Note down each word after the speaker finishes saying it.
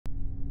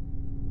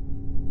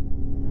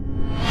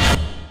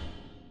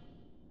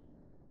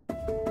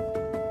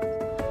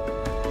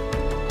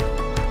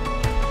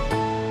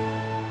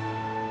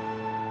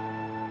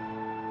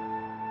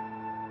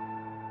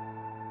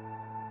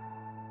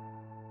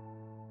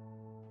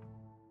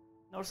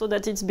Also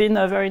that it's been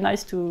very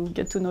nice to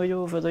get to know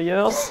you over the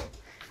years.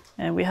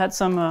 And we had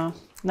some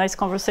nice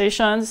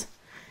conversations.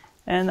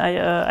 And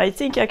I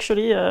think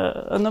actually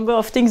a number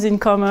of things in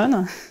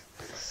common.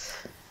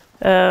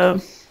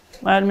 Well,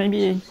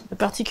 maybe a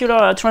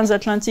particular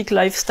transatlantic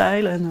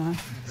lifestyle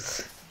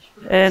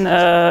and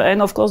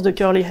of course the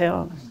curly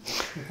hair.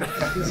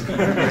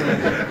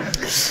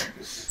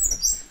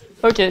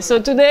 Okay, so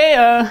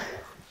today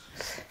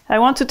I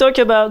want to talk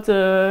about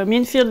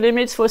mean field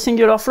limits for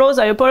singular flows.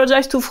 I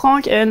apologize to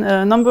Frank and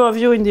a number of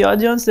you in the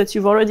audience that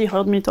you've already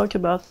heard me talk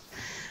about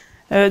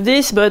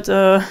this, but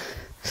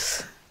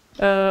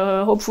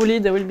hopefully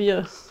there will be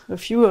a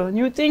few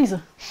new things.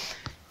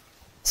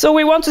 So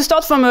we want to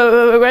start from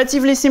a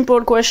relatively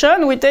simple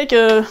question. We take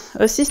a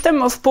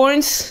system of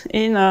points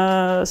in,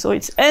 so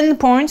it's n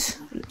points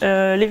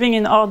living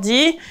in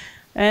Rd,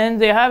 and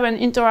they have an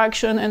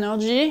interaction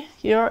energy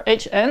here,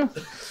 Hn,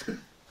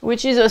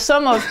 which is a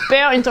sum of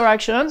pair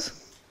interactions.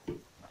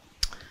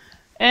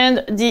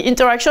 And the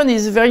interaction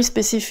is very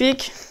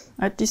specific,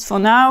 at least for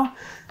now.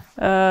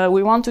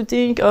 We want to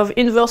think of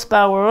inverse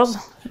powers,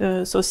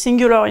 so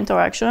singular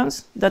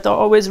interactions that are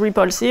always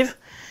repulsive.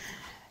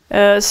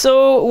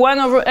 So 1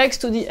 over x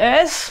to the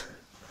s,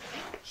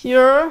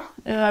 here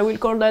I will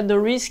call that the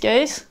Riesz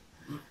case,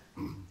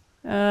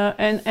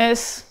 and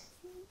s,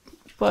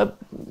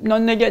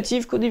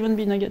 non-negative, could even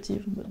be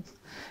negative.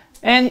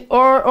 And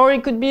or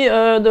it could be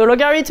the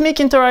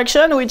logarithmic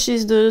interaction, which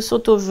is the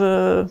sort of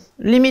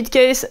limit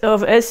case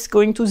of s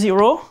going to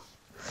 0.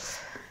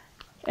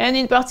 And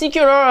in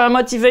particular,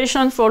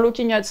 motivation for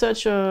looking at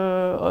such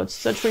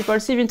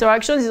repulsive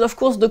interactions is of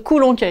course the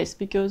Coulomb case,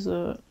 because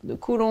the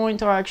Coulomb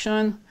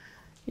interaction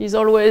is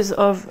always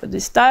of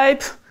this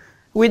type,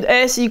 with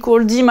s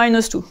equal d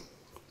minus 2.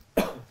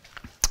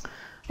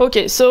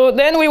 Okay, so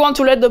then we want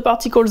to let the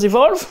particles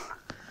evolve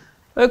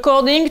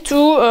according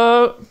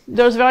to,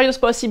 there's various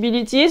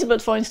possibilities,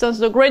 but for instance,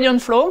 the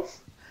gradient flow.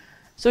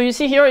 So you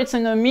see here it's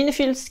in a mean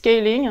field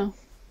scaling.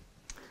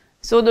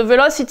 So the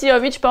velocity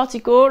of each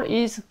particle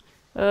is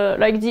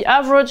like the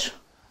average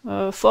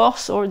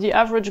force or the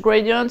average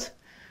gradient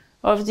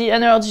of the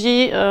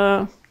energy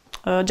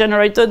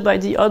generated by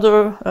the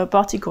other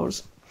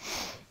particles.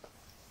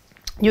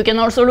 You can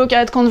also look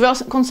at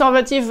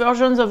conservative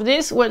versions of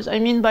this. What I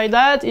mean by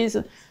that is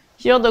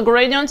here the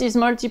gradient is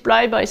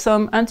multiplied by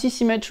some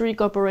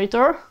antisymmetric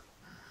operator.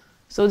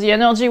 So the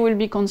energy will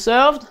be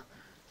conserved.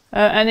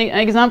 An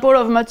example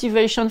of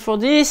motivation for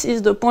this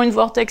is the point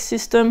vortex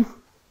system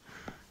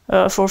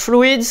for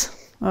fluids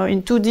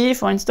in 2D,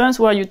 for instance,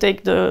 where you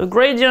take the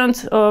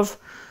gradient of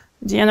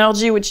the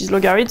energy, which is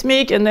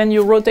logarithmic, and then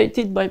you rotate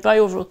it by pi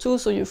over 2,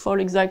 so you fall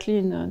exactly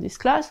in this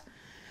class.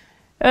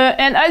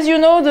 And as you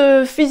know,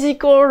 the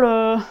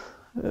physical,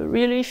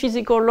 really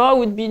physical law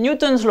would be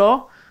Newton's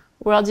law,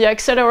 where the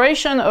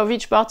acceleration of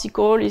each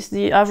particle is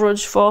the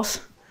average force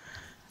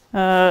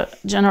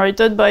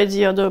generated by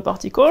the other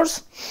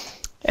particles.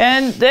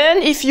 And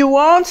then if you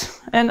want,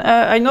 and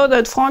I know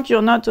that Frank,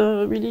 you're not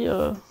really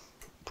a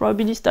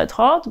probabilist at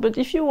heart, but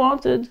if you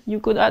wanted, you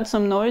could add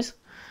some noise.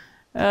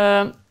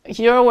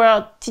 Here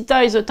where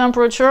theta is a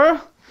temperature,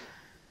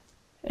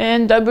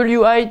 and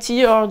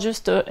WIT are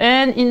just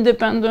n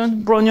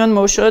independent Brownian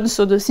motion,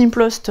 so the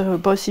simplest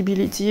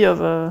possibility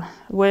of a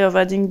way of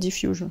adding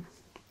diffusion.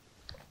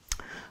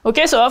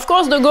 Okay, so of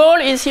course the goal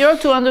is here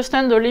to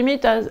understand the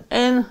limit as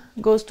n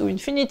goes to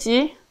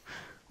infinity.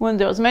 When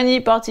there's many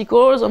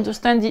particles,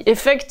 understand the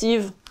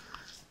effective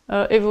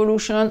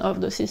evolution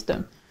of the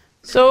system.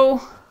 So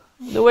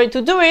the way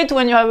to do it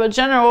when you have a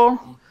general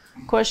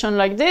question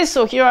like this,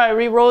 so here I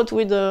rewrote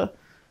with a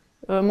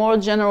more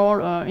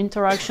general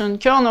interaction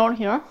kernel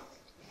here.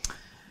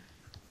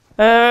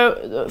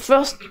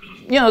 First,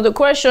 the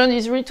question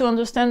is really to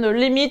understand the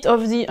limit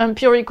of the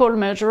empirical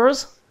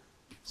measures.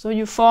 So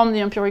you form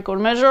the empirical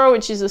measure,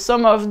 which is the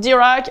sum of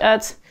Dirac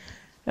at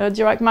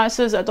Dirac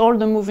masses at all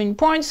the moving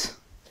points,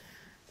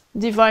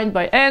 divided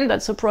by n,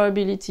 that's a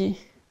probability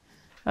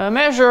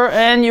measure,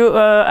 and you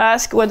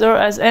ask whether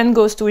as n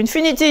goes to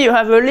infinity, you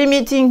have a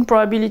limiting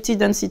probability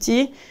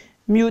density,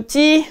 mu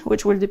t,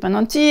 which will depend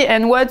on t,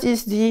 and what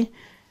is the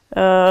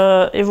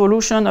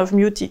evolution of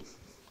mu t.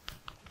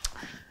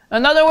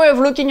 Another way of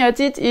looking at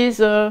it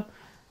is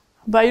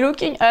by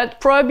looking at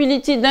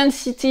probability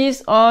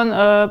densities on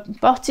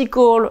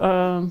particle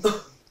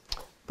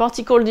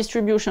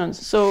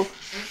distributions. So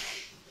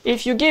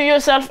if you give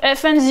yourself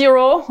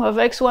fn0 of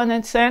x1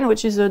 and xn,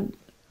 which is a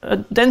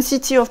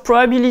density of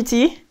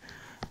probability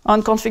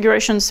on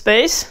configuration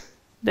space,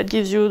 that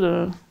gives you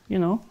the,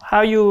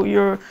 how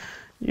your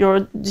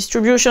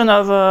distribution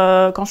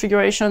of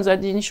configurations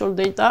at the initial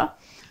data.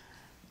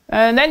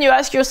 And then you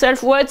ask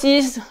yourself, what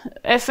is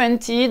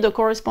fnt, the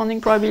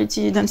corresponding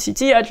probability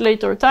density at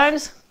later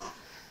times?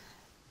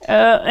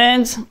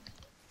 And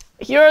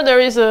here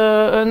there is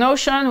a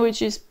notion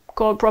which is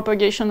called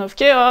propagation of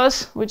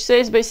chaos, which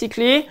says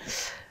basically,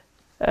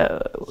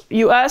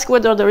 you ask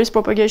whether there is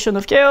propagation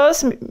of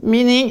chaos,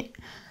 meaning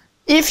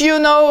if you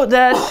know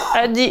that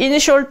at the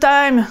initial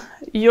time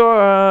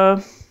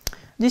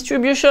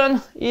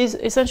distribution is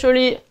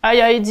essentially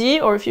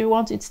IID, or if you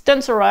want, it's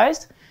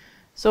tensorized.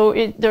 So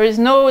there is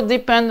no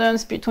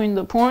dependence between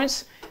the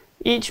points.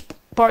 Each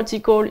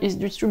particle is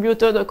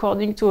distributed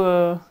according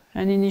to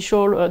an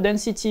initial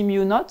density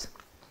mu naught.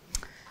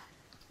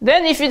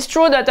 Then if it's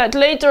true that at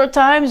later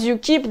times you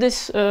keep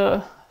this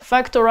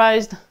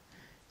factorized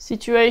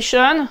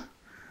situation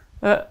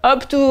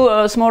up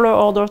to smaller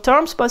order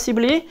terms,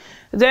 possibly,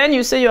 then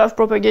you say you have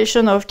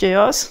propagation of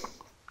chaos.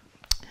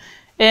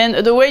 And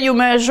the way you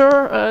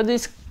measure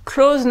this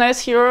closeness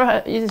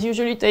here is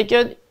usually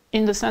taken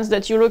in the sense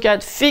that you look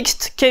at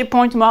fixed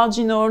k-point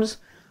marginals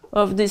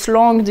of this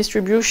long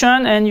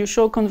distribution and you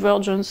show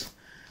convergence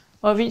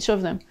of each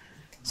of them.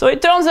 So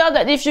it turns out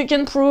that if you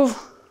can prove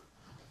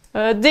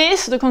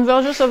the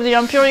convergence of the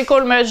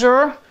empirical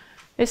measure,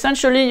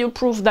 essentially you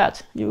prove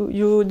that.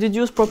 You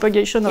deduce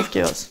propagation of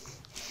chaos.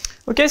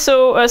 Okay,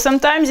 so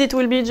sometimes it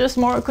will be just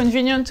more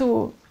convenient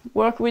to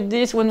work with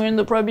this when we're in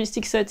the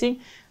probabilistic setting.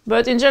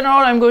 But in general,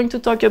 I'm going to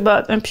talk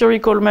about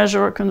empirical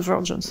measure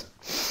convergence.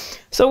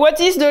 So what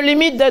is the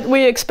limit that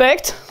we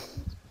expect?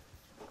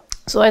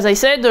 So as I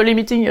said, the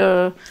limiting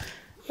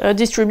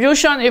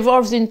distribution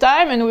evolves in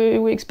time, and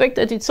we expect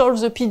that it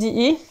solves the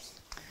PDE,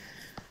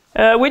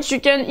 which you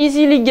can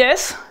easily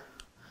guess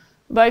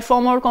by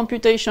formal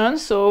computation.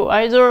 So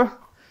either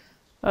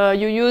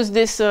you use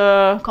this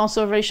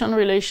conservation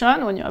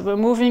relation when you have a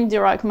moving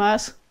Dirac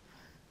mass,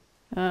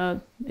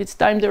 its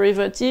time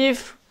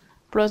derivative,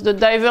 plus the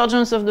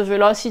divergence of the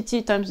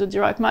velocity times the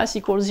Dirac mass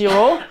equals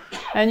 0.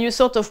 And you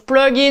sort of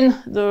plug in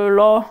the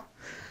law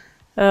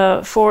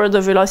for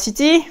the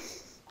velocity.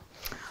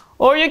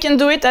 Or you can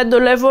do it at the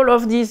level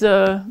of these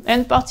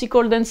n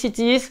particle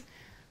densities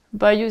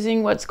by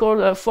using what's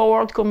called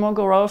forward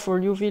Kolmogorov or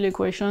Liouville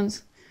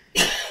equations.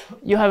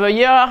 You have a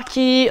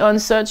hierarchy on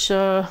such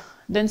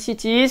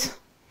densities.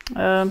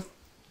 And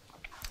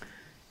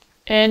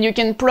you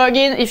can plug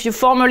in, if you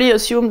formally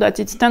assume that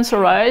it's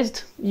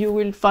tensorized, you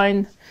will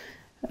find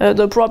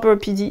the proper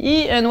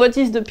PDE. And what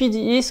is the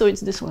PDE? So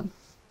it's this one.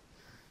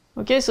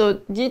 Okay, so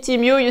dt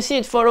mu, you see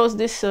it follows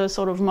this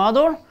sort of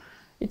model.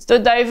 It's the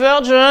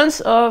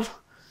divergence of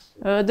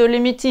the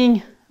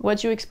limiting,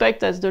 what you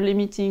expect as the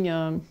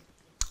limiting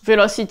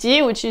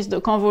velocity, which is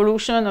the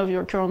convolution of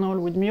your kernel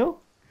with mu,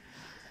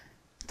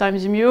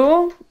 times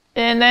mu.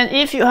 And then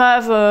if you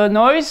have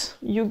noise,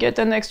 you get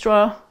an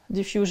extra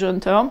diffusion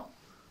term,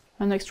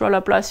 an extra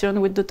Laplacian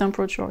with the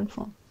temperature in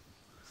front.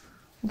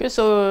 Okay,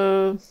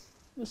 so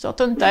a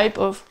certain type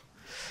of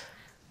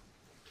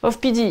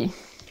PDE.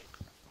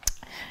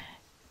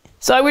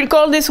 So I will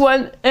call this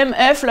one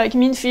MF, like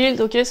mean field.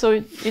 Okay, so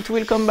it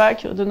will come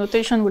back, the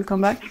notation will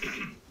come back.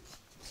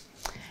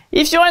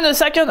 If you're in a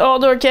second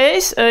order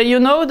case, you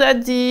know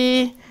that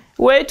the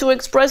way to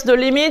express the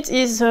limit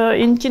is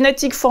in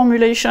kinetic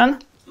formulation.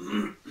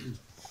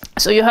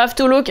 So you have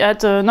to look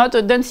at not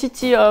a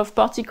density of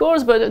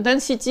particles, but a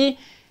density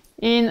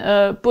in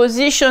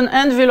position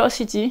and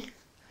velocity.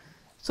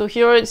 So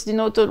here it's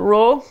denoted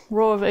rho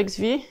of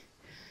xv.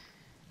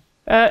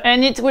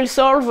 And it will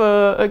solve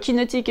a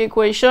kinetic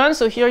equation.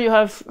 So here you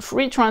have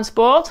free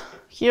transport.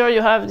 Here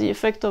you have the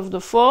effect of the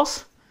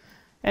force.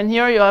 And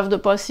here you have the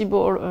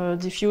possible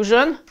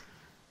diffusion.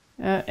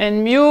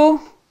 And mu,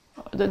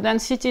 the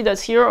density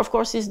that's here, of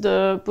course, is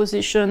the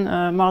position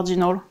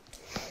marginal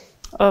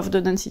of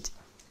the density.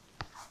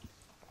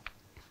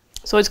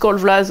 So it's called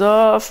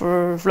Vlasov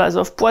or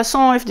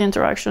Vlasov-Poisson if the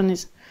interaction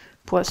is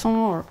Poisson,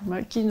 or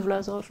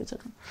Malkin-Vlasov, etc.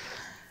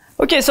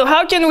 Okay, so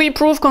how can we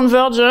prove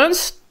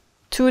convergence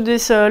to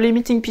this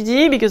limiting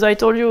PDE? Because I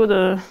told you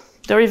the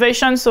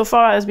derivation so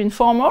far has been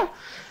formal.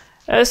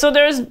 So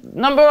there's a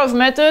number of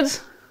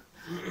methods.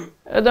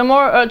 The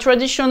more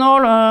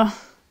traditional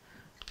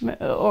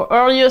or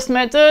earliest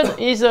method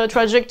is a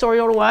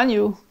trajectorial one.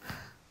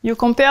 You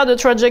compare the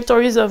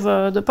trajectories of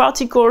the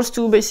particles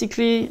to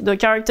basically the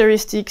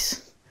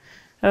characteristics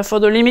for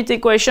the limit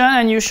equation,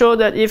 and you show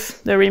that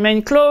if they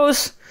remain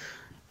close,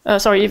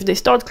 if they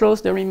start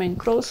close, they remain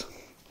close.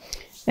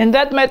 And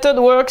that method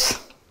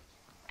works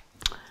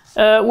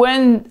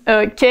when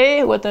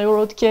k, what I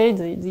wrote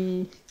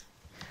k,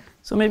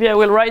 so maybe I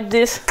will write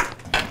this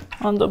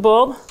on the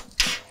board.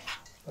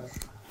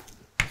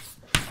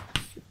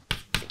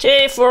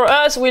 K for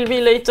us will be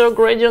later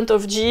gradient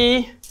of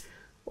g,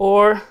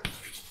 or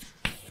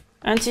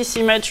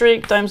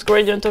antisymmetric times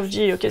gradient of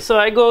g. Okay, so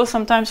I go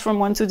sometimes from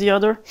one to the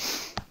other.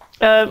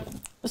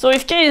 So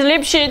if k is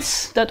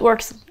Lipschitz, that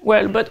works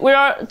well. But we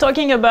are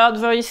talking about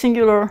very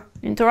singular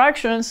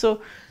interactions,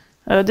 so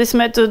this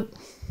method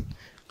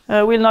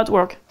will not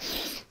work.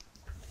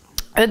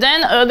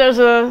 Then there's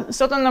a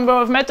certain number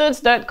of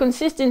methods that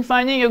consist in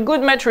finding a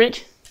good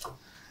metric.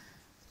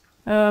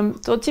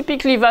 So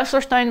typically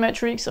Wasserstein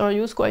metrics are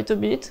used quite a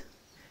bit,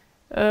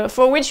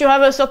 for which you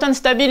have a certain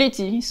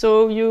stability.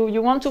 So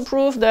you want to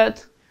prove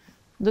that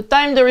the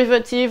time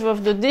derivative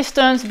of the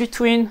distance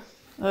between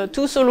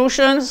two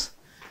solutions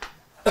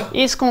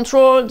is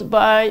controlled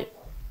by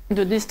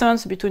the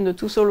distance between the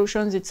two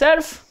solutions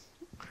itself.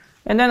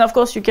 And then, of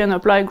course, you can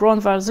apply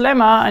Grunwald's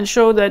lemma and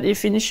show that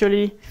if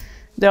initially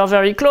they are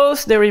very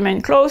close, they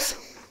remain close.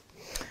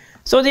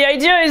 So the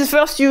idea is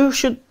first you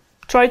should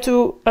try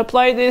to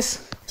apply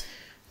this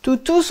to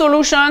two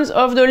solutions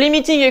of the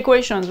limiting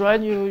equations,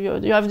 right?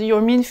 You have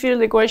your mean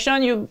field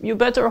equation, you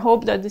better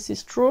hope that this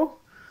is true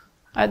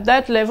at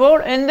that level,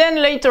 and then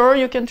later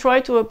you can try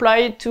to apply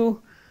it to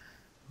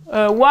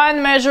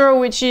one measure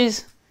which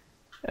is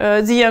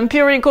the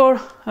empirical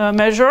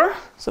measure,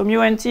 so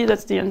mu nt,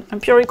 that's the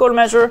empirical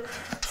measure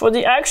for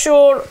the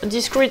actual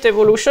discrete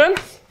evolution,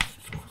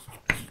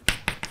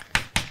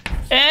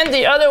 and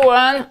the other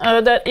one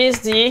that is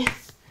the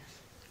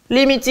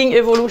limiting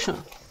evolution.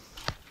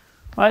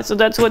 Right, so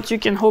that's what you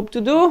can hope to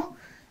do,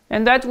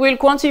 and that will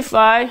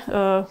quantify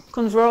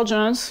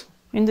convergence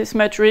in this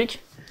metric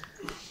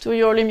to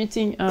your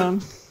limiting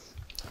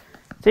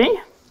thing.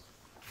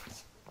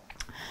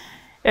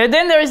 And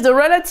then there is the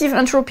relative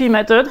entropy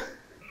method.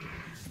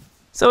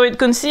 So it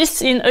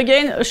consists in,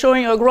 again,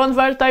 showing a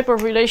Grunwald type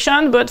of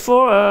relation, but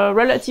for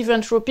relative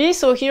entropy.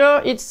 So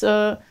here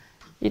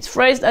it's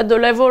phrased at the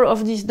level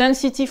of these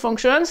density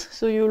functions.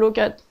 So you look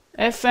at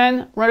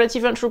Fn,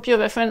 relative entropy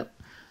of Fn,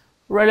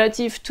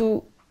 relative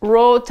to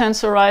rho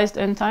tensorized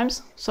n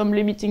times, some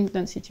limiting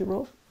density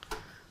rho.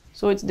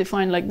 So it's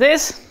defined like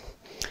this.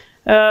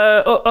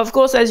 Of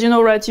course, as you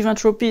know, relative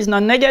entropy is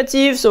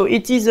non-negative, so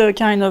it is a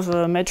kind of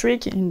a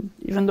metric,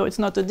 even though it's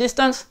not a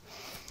distance.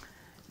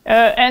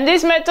 And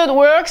this method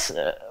works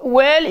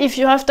well if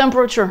you have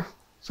temperature.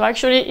 So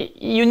actually,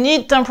 you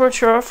need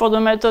temperature for the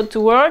method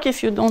to work.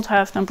 If you don't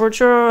have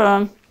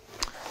temperature,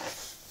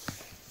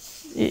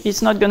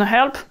 it's not going to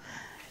help.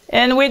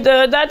 And with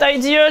that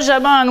idea,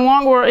 Jabin and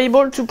Wang were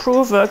able to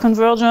prove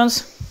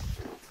convergence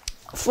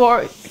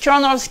for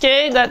kernels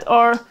K that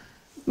are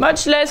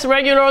much less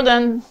regular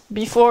than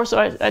before, so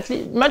at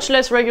least much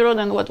less regular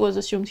than what was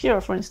assumed here,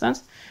 for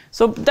instance.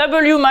 So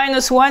W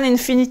minus 1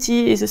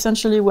 infinity is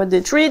essentially what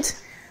they treat,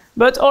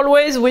 but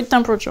always with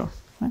temperature.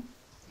 Right?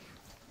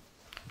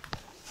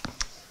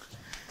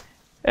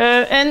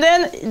 And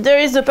then there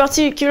is the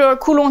particular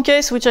Coulomb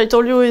case, which I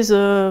told you is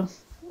a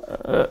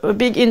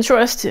big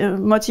interest,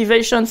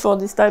 motivation for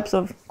these types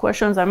of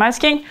questions I'm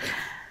asking.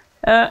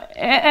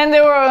 And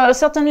there were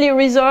certainly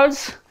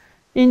results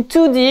in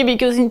 2D,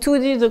 because in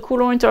 2D the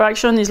Coulomb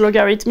interaction is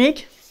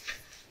logarithmic.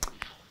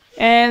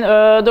 And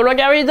the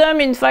logarithm,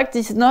 in fact,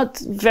 is not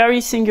very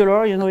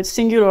singular. You know, it's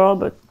singular,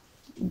 but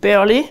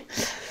barely.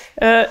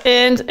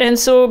 And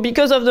so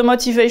because of the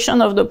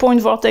motivation of the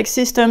point vortex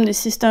system,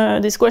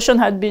 this question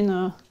had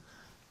been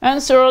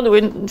answered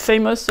with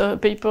famous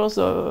papers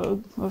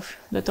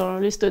that are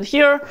listed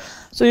here.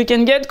 So you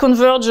can get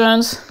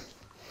convergence,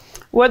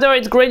 whether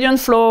it's gradient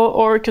flow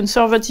or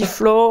conservative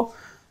flow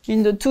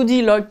in the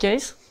 2D log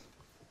case.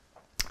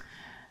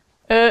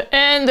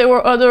 And there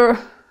were other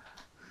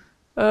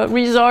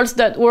results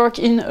that work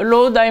in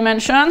low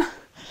dimension.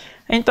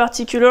 In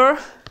particular,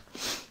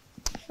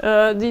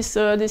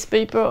 this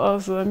paper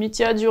of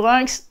Mitya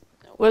Durinx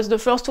was the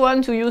first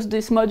one to use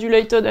this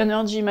modulated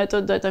energy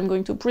method that I'm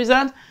going to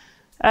present.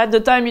 At the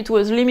time, it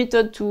was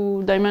limited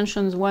to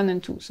dimensions 1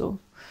 and 2. So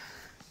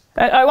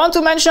I want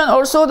to mention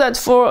also that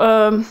for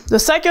the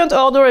second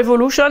order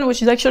evolution,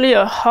 which is actually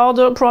a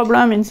harder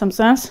problem in some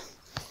sense,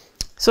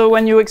 so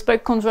when you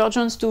expect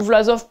convergence to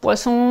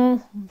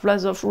Vlasov-Poisson,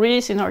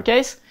 Vlasov-Riesz in our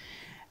case,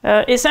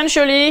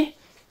 essentially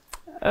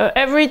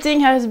everything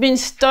has been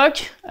stuck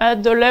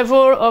at the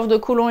level of the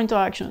Coulomb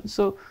interaction.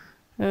 So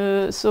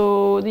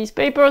these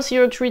papers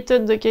here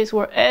treated the case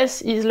where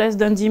S is less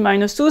than D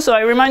minus 2. So I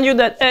remind you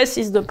that S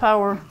is the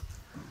power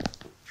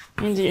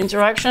in the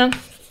interaction.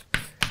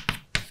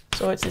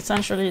 So it's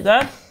essentially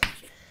that.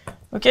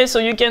 Okay, so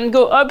you can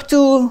go up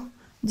to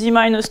D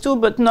minus 2,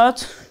 but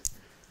not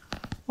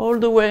all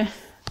the way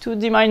to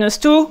D minus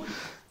 2.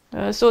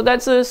 So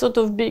that's a sort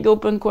of big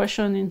open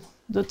question in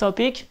the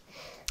topic.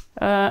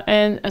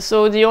 And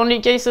so the only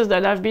cases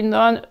that have been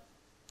done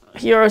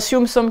here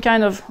assume some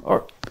kind of,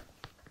 or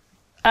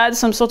add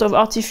some sort of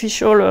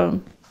artificial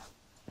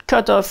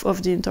cutoff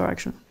of the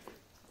interaction.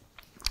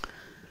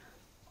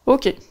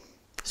 Okay,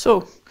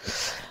 so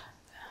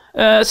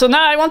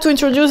now I want to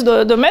introduce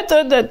the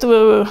method that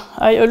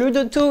I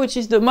alluded to, which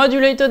is the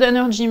modulated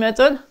energy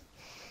method.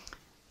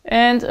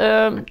 And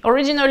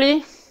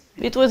originally,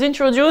 it was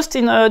introduced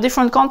in a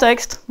different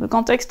context, the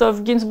context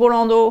of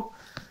Ginzburg-Landau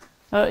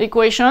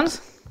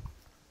equations.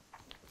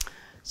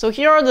 So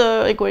here are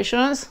the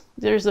equations.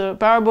 There's a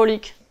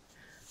parabolic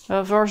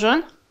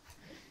version.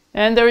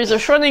 And there is a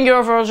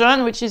Schrödinger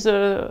version, which is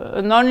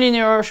a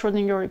nonlinear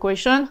Schrödinger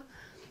equation,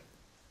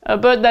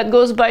 but that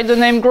goes by the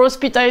name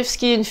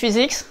Gross-Pitaevsky in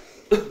physics.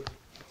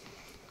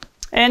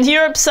 And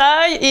here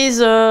psi is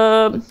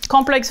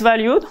complex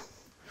valued.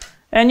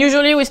 And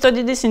usually we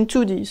study this in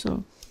 2D,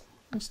 so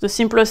it's the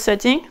simplest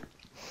setting.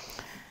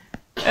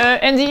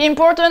 And the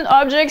important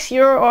objects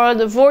here are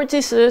the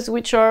vortices,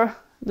 which are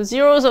the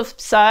zeros of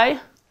psi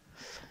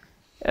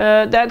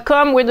that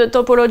come with a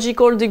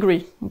topological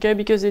degree, okay,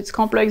 because it's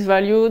complex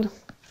valued.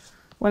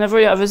 Whenever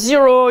you have a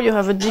zero, you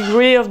have a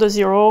degree of the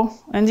zero,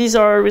 and these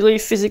are really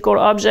physical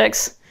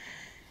objects.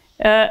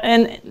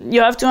 And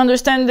you have to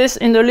understand this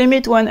in the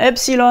limit when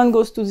epsilon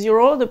goes to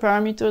 0, the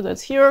parameter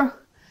that's here.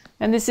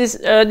 And this is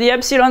the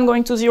epsilon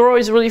going to 0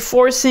 is really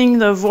forcing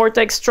the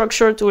vortex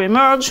structure to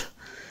emerge.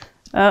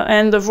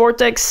 And the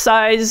vortex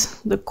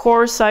size, the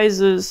core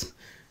sizes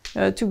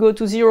to go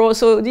to 0.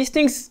 So these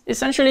things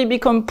essentially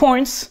become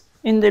points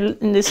in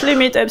this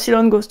limit,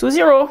 epsilon goes to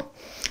 0.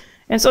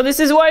 And so this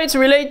is why it's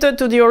related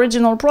to the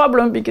original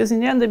problem, because in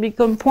the end they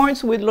become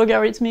points with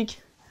logarithmic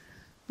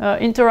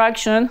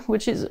interaction,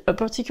 which is a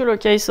particular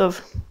case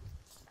of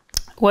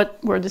what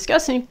we're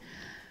discussing.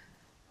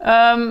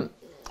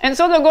 And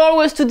so the goal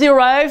was to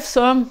derive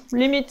some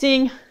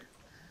limiting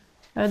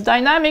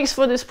dynamics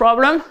for this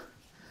problem.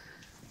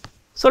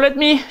 So let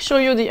me show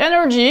you the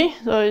energy.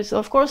 So it's,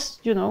 of course,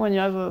 you know, when you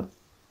have an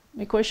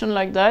equation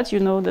like that, you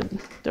know that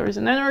there is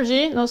an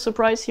energy, no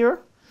surprise here.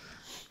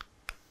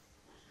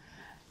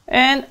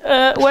 And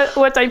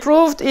what I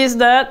proved is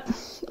that,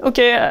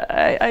 okay,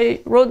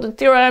 I wrote the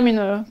theorem in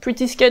a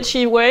pretty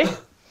sketchy way.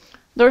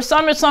 There are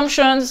some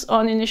assumptions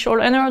on initial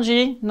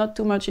energy, not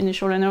too much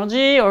initial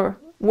energy, or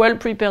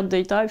well-prepared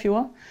data, if you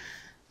want.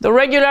 The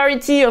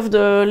regularity of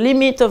the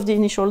limit of the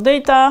initial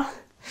data,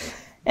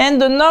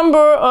 and the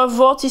number of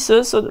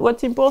vortices. So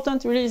what's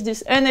important really is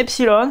this n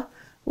epsilon.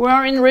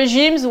 We're in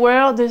regimes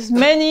where there's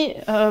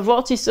many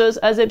vortices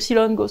as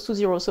epsilon goes to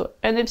 0. So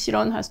n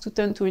epsilon has to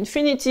tend to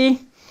infinity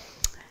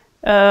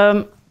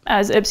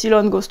as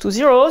epsilon goes to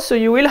 0. So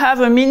you will have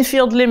a mean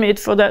field limit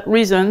for that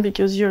reason,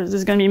 because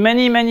there's going to be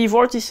many, many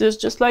vortices,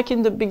 just like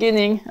in the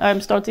beginning.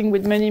 I'm starting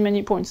with many,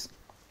 many points.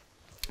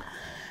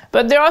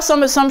 But there are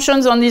some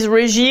assumptions on these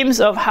regimes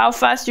of how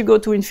fast you go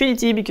to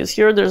infinity, because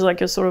here there's like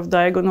a sort of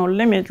diagonal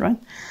limit, right?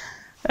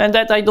 And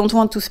that I don't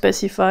want to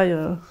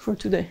specify for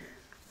today.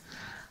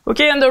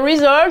 Okay, and the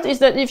result is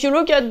that if you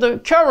look at the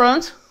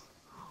current,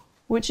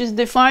 which is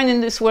defined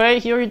in this way,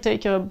 here you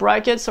take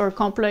brackets or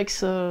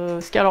complex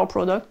scalar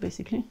product,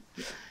 basically.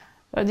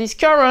 These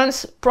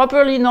currents,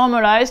 properly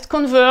normalized,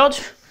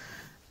 converge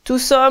to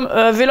some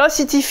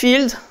velocity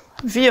field,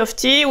 v of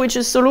t, which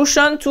is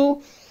solution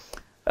to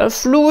a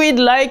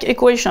fluid-like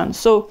equation.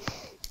 So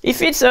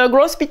if it's a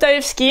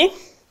Gross-Pitaevsky,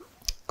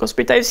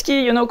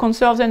 you know,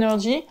 conserves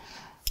energy.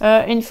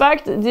 In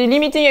fact, the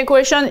limiting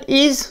equation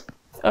is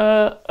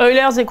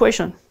Euler's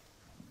equation,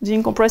 the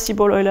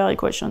incompressible Euler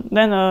equation.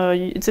 Then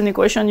it's an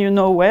equation you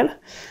know well.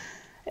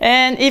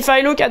 And if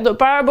I look at the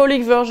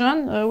parabolic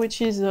version,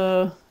 which is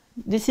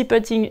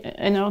dissipating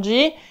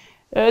energy,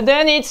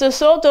 then it's a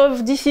sort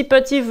of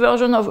dissipative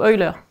version of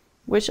Euler,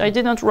 which I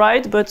didn't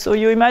write, but so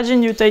you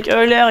imagine you take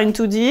Euler in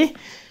 2D,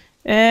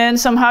 and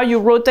somehow you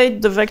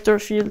rotate the vector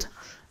field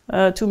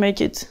to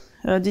make it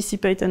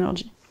dissipate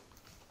energy.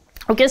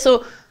 Okay,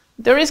 so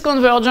there is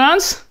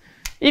convergence.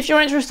 If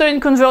you're interested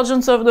in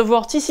convergence of the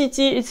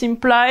vorticity, it's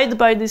implied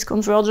by this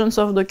convergence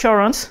of the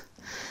currents.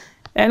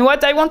 And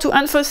what I want to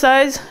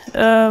emphasize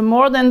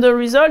more than the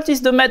result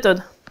is the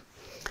method.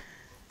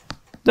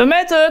 The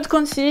method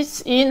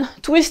consists in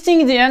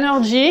twisting the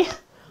energy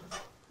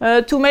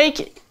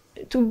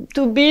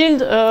to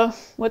build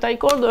what I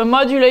call a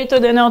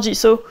modulated energy.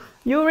 So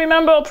you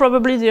remember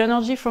probably the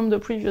energy from the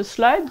previous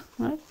slide,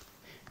 right?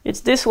 It's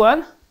this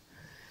one.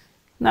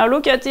 Now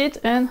look at it,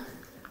 and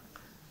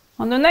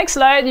on the next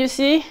slide you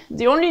see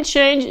the only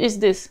change is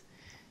this.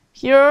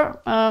 Here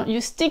you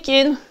stick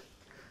in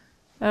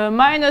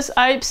minus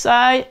I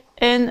psi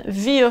n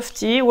v of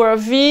t, where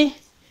v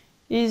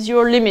is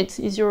your limit,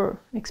 is your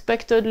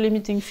expected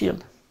limiting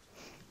field.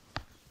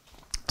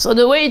 So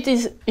the way it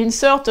is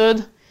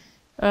inserted,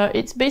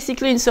 it's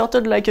basically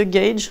inserted like a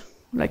gauge,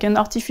 like an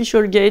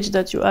artificial gauge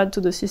that you add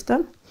to the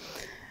system.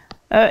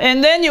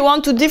 And then you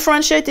want to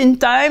differentiate in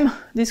time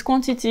this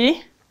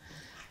quantity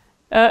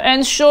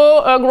and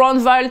show a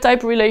Grandval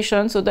type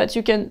relation, so that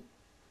you can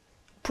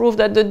prove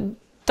that the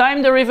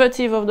time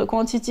derivative of the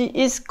quantity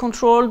is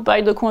controlled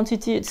by the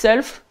quantity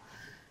itself.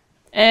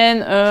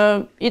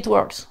 And it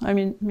works. I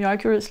mean,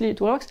 miraculously it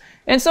works.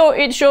 And so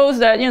it shows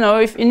that, you know,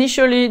 if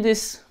initially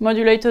this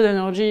modulated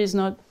energy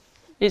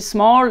is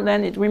small,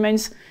 then it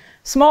remains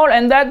small,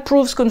 and that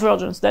proves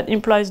convergence. That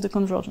implies the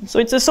convergence. So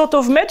it's a sort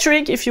of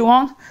metric, if you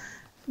want,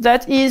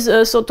 that is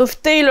sort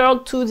of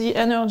tailored to the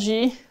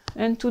energy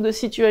and to the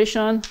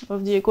situation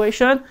of the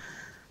equation.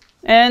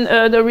 And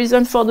the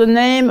reason for the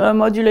name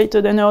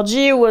modulated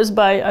energy was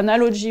by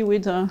analogy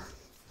with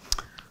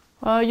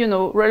you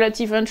know,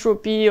 relative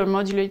entropy or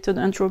modulated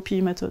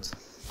entropy methods.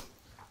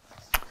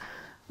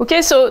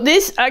 Okay, so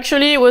this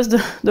actually was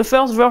the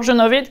first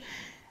version of it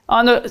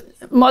on a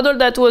model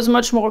that was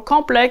much more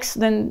complex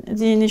than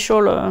the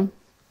initial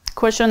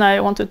question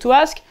I wanted to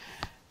ask.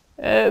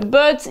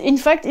 But in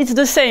fact, it's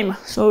the same.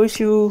 So if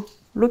you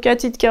look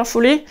at it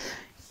carefully,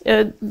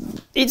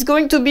 it's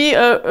going to be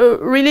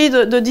really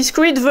the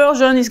discrete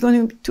version is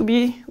going to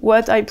be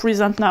what I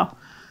present now.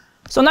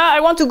 So now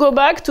I want to go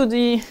back to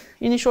the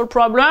initial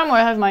problem where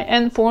I have my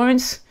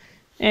endpoints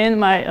and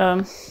my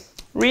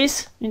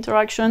Riesz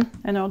interaction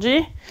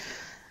energy.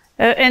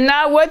 And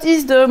now what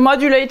is the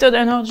modulated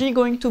energy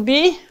going to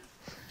be?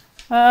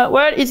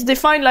 Well, it's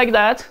defined like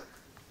that.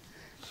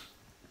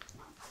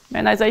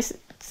 And as I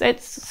said,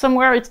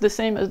 somewhere it's the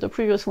same as the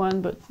previous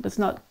one, but that's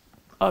not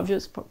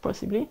obvious,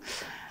 possibly.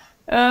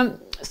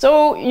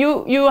 So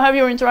you have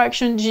your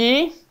interaction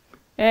G,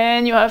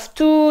 and you have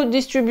two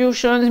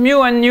distributions,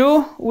 mu and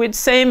nu, with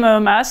same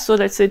mass, so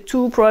let's say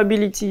two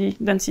probability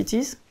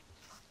densities.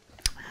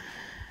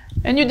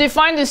 And you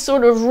define this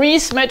sort of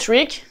Riesz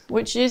metric,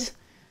 which is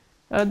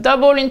a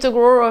double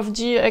integral of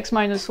g x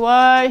minus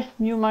y,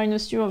 mu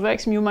minus nu of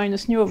x, mu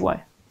minus nu of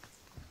y.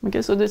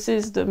 Okay, so this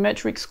is the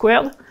metric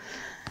squared.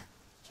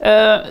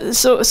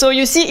 So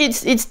you see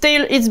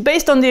it's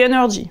based on the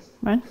energy,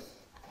 right?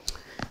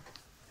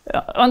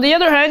 On the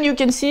other hand, you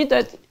can see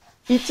that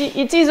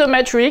it is a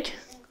metric.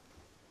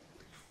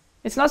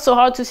 It's not so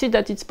hard to see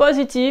that it's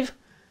positive.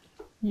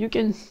 You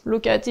can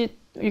look at it.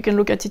 You can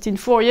look at it in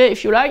Fourier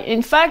if you like.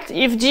 In fact,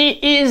 if G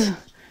is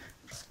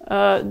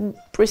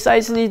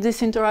precisely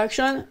this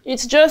interaction,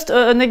 it's just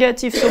a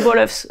negative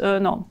Sobolev's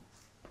norm,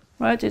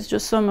 right? It's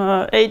just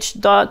some h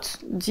dot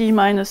d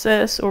minus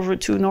s over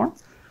 2 norm.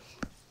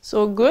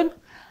 So good.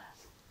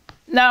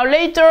 Now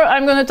later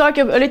I'm going to talk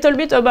a little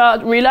bit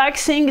about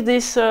relaxing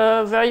this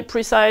very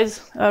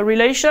precise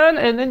relation,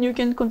 and then you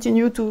can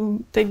continue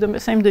to take the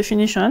same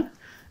definition.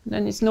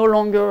 Then it's no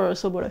longer a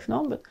Sobolev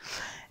norm.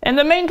 And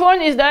the main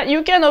point is that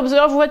you can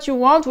observe what you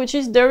want, which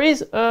is there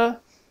is a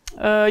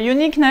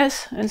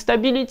uniqueness and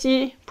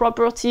stability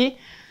property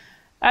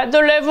at the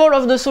level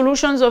of the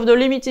solutions of the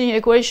limiting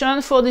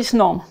equation for this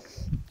norm.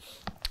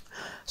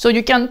 So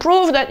you can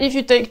prove that if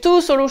you take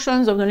two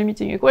solutions of the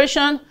limiting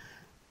equation,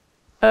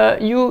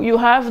 you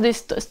have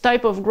this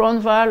type of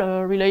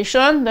Grunwald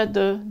relation, that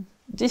the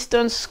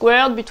distance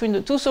squared between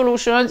the two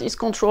solutions is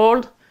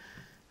controlled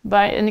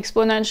by an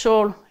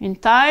exponential in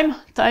time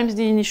times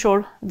the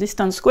initial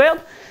distance squared.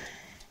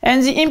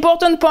 And the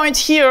important point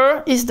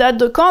here is that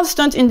the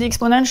constant in the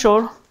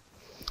exponential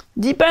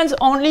depends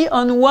only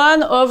on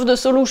one of the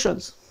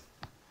solutions.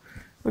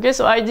 Okay,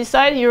 so I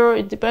decide here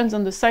it depends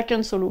on the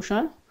second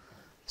solution.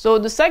 So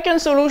the second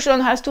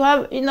solution has to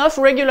have enough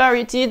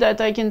regularity that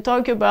I can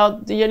talk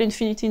about the L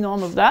infinity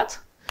norm of that.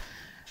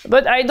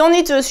 But I don't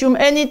need to assume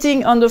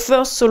anything on the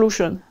first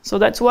solution. So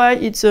that's why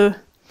it's a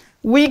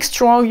weak,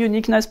 strong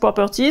uniqueness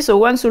property. So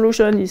one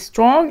solution is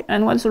strong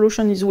and one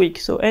solution is weak.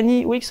 So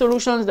any weak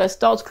solutions that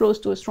start close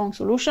to a strong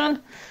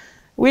solution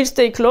will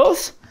stay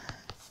close.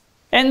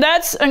 And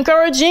that's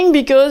encouraging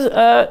because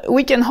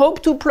we can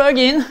hope to plug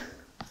in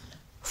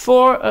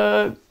for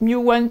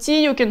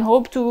mu1t, you can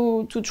hope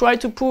to try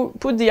to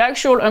put the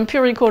actual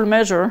empirical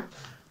measure,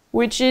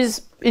 which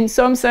is in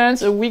some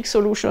sense a weak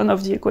solution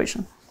of the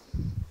equation.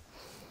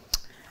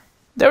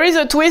 There is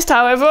a twist,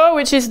 however,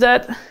 which is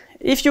that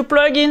if you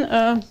plug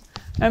in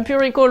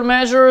empirical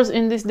measures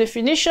in this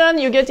definition,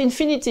 you get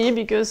infinity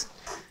because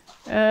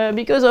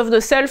of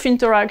the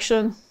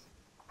self-interaction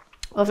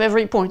of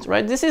every point,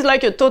 right? This is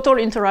like a total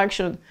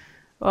interaction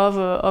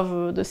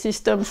of the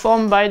system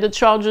formed by the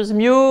charges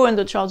mu and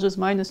the charges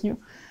minus nu.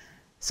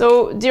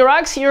 So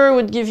Dirac's here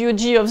would give you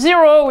g of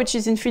 0, which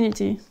is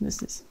infinity.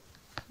 This is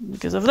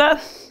because of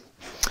that.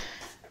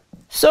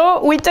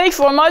 So we take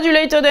for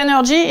modulated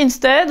energy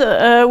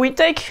instead, we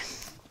take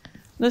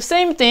the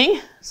same thing.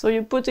 So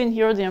you put in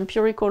here the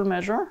empirical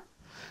measure,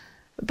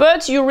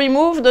 but you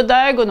remove the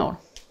diagonal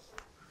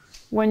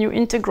when you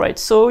integrate.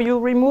 So you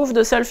remove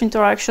the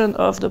self-interaction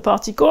of the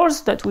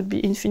particles, that would be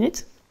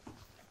infinite.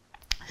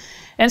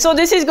 And so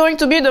this is going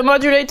to be the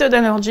modulated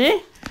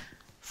energy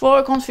for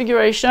a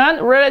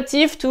configuration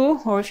relative to,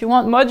 or if you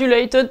want,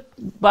 modulated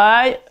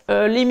by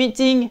a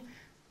limiting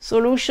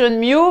solution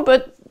mu,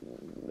 but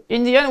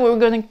in the end we're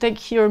going to take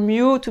here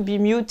mu to be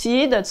mu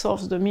t, that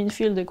solves the mean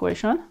field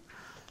equation.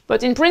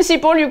 But in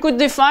principle you could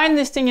define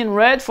this thing in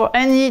red for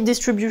any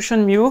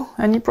distribution mu,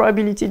 any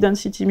probability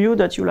density mu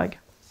that you like.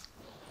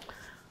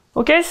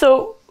 Okay,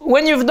 so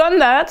when you've done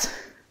that,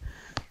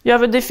 you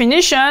have a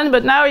definition,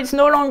 but now it's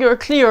no longer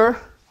clear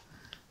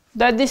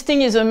that this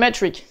thing is a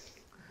metric.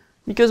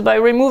 Because by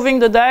removing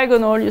the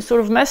diagonal, you sort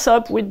of mess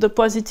up with the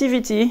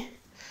positivity,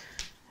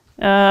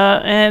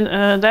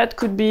 and that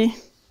could be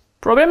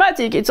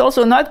problematic. It's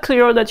also not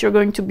clear that you're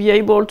going to be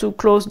able to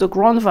close the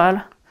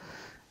Grunwald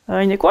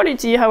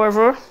inequality.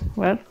 However,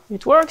 well,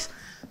 it works.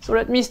 So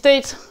let me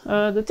state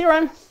the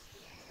theorem.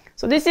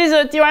 So this is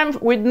a theorem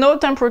with no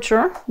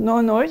temperature,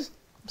 no noise.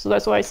 So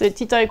that's why I say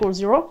theta equals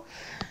 0.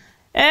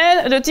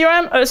 And the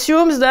theorem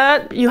assumes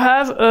that you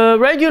have a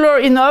regular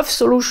enough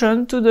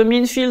solution to the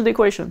mean field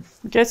equation.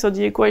 Okay, so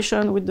the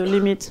equation with the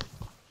limit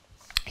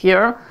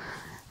here.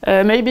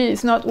 Maybe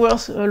it's not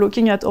worth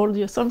looking at all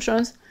the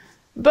assumptions,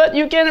 but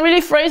you can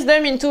really phrase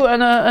them into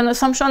an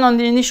assumption on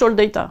the initial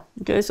data.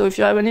 Okay, so if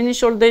you have an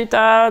initial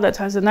data that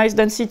has a nice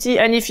density,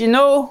 and if you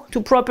know to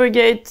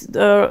propagate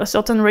a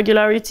certain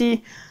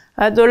regularity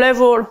at the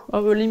level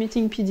of a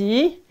limiting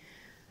PDE,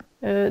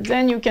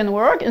 then you can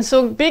work. And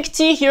so big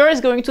T here is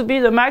going to be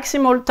the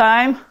maximal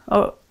time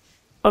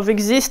of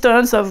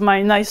existence of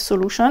my nice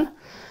solution.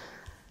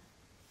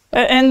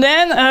 And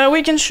then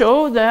we can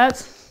show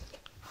that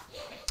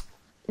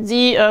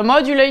the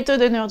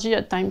modulated energy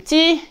at time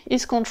t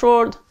is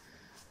controlled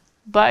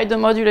by the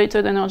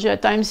modulated energy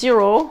at time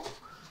 0,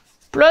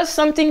 plus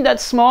something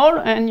that's small,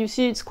 and you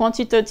see it's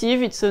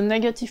quantitative, it's a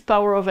negative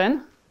power of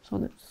n, so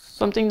that's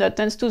something that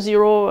tends to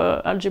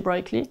 0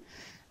 algebraically,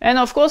 and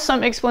of course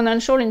some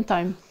exponential in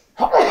time.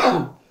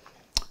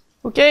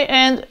 Okay,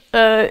 and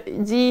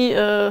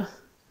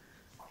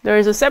there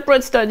is a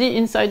separate study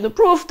inside the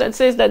proof that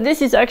says that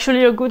this is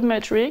actually a good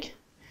metric.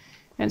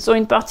 And so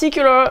in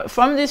particular,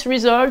 from this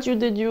result, you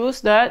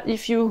deduce that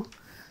if you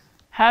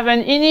have an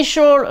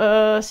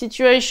initial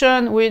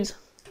situation with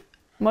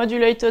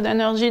modulated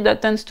energy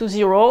that tends to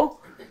 0,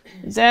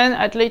 then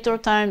at later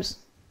times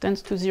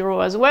tends to 0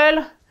 as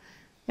well.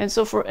 And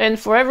so for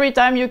every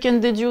time you can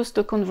deduce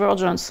the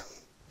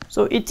convergence.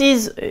 So it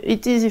is,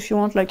 if you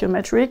want, like a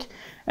metric,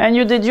 and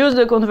you deduce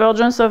the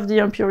convergence of the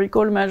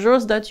empirical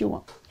measures that you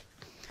want.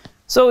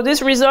 So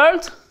this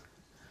result,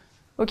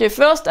 okay,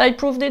 first I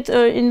proved it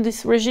in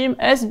this regime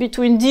S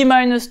between D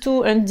minus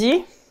 2 and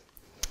D.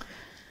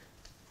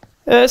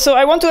 So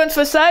I want to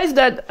emphasize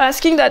that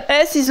asking that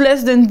S is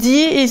less than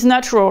D is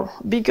natural,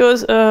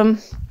 because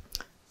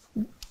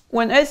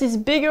when S is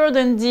bigger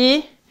than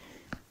D,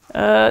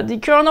 the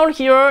kernel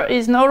here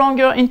is no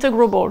longer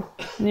integrable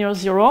near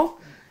 0.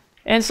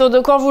 And so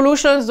the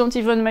convolutions don't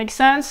even make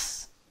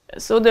sense.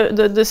 So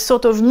the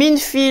sort of mean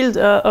field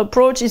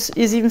approach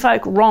is in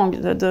fact wrong.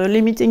 The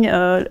limiting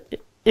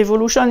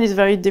evolution is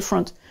very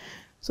different.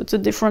 So it's a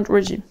different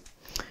regime.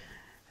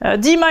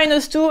 D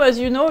minus 2, as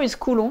you know, is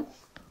Coulomb.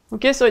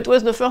 Okay, so it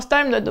was the first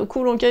time that the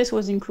Coulomb case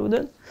was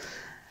included.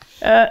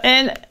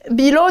 And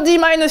below D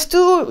minus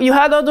 2, you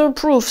had other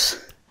proofs.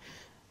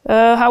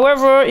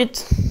 However,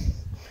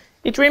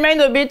 it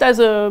remained a bit as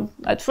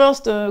at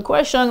first a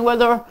question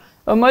whether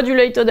a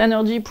modulated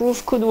energy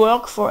proof could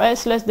work for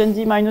S less than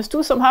D minus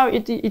 2. Somehow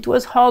it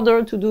was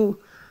harder to do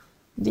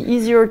the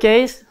easier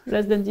case,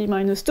 less than D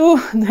minus 2,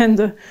 than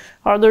the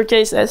harder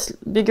case, S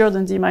bigger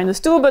than D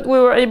minus 2, but we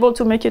were able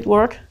to make it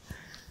work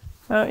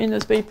in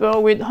this paper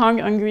with Hang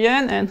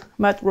Nguyen and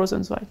Matt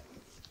Rosenzweig.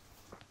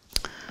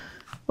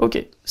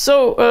 Okay,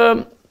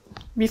 so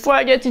before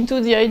I get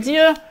into the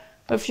idea,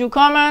 a few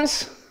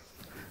comments.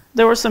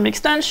 There were some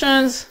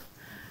extensions.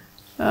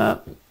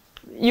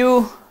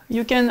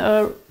 You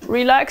can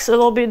relax a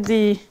little bit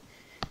the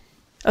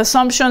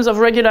assumptions of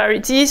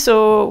regularity.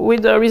 So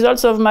with the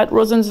results of Matt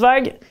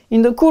Rosenzweig,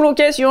 in the Coulomb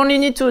case, you only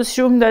need to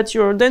assume that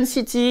your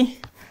density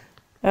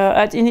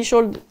at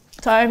initial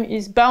time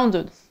is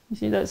bounded. You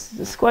see,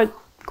 that's quite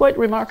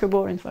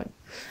remarkable, in fact.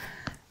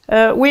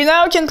 We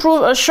now can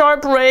prove a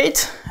sharp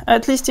rate,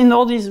 at least in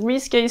all these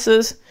Riesz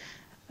cases.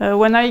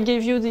 When I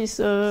gave you this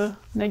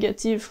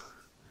negative,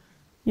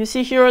 you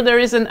see here there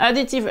is an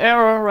additive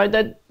error, right,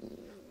 that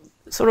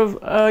sort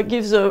of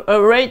gives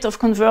a rate of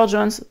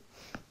convergence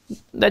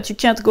that you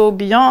can't go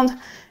beyond.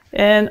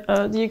 And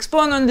the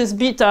exponent, this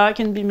beta,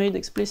 can be made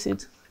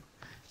explicit.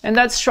 And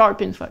that's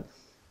sharp, in fact.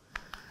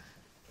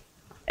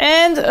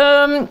 And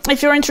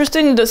if you're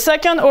interested in the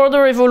second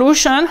order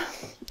evolution,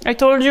 I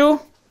told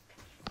you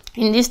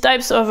in these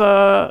types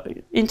of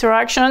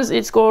interactions,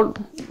 it's called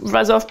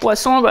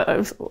Vlasov-Poisson,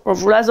 or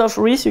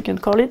Vlasov-Riesz, you can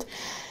call it.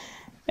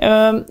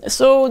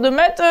 So the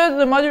method,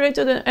 the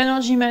modulated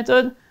energy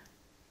method,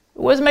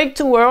 was made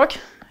to work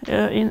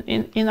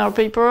in our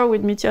paper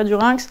with Mitya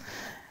Durinx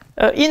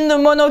in the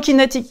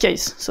monokinetic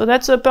case. So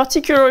that's a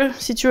particular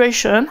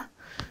situation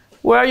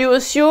where you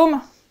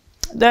assume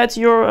that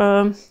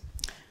your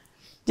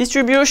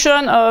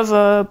distribution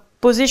of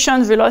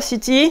position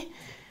velocity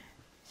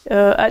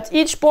at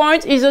each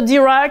point is a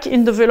Dirac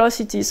in the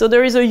velocity. So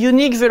there is a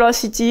unique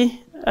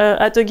velocity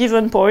at a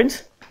given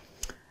point,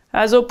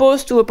 as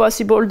opposed to a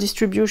possible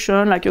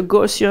distribution like a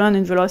Gaussian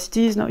in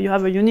velocities. Now you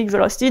have a unique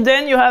velocity.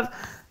 Then you have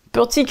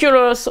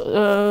particular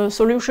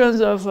solutions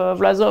of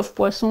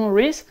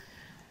Vlasov-Poisson-Riesz.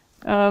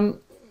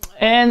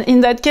 And in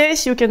that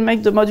case, you can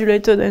make the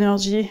modulated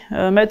energy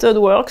method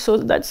work. So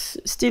that's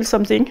still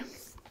something,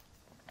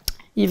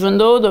 even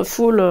though the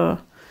full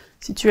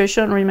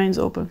situation remains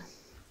open.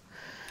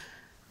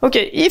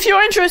 Okay, if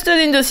you're interested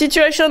in the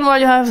situation where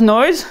you have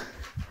noise,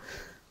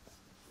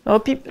 so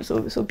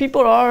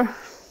people are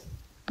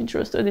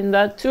interested in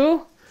that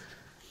too.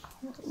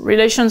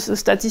 Relations to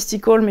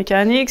statistical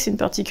mechanics in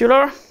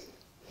particular.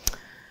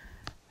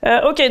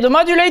 Okay, the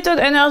modulated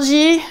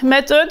energy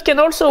method can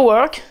also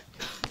work.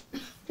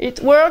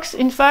 It works,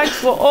 in fact,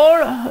 for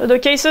all the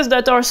cases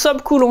that are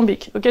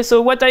sub-Coulombic. Okay,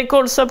 so what I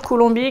call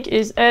sub-Coulombic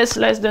is S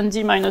less than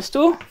D minus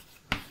 2.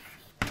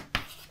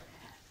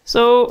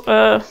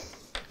 So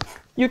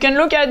you can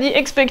look at the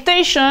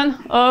expectation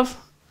of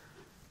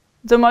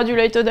the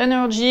modulated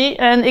energy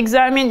and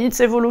examine its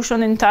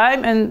evolution in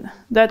time, and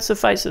that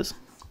suffices.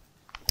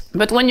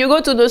 But when you go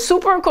to the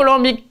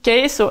super-Coulombic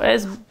case, so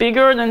S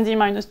bigger than D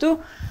minus 2,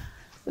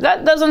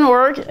 that doesn't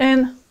work.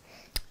 And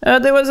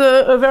there was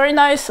a very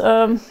nice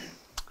thing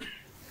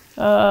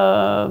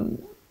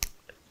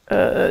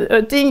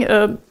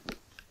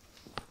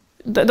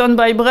done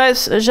by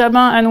Riesz,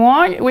 Jabin, and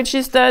Wang, which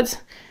is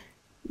that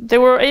they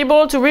were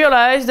able to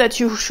realize that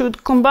you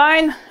should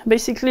combine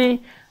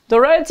basically the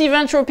relative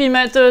entropy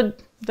method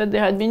that they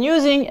had been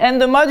using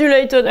and the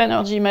modulated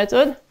energy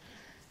method,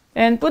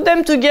 and put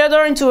them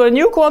together into a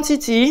new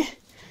quantity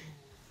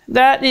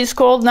that is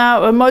called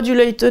now a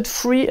modulated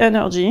free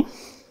energy.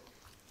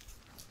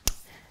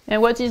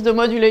 And what is the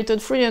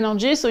modulated free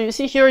energy? So you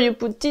see here you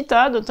put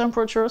theta, the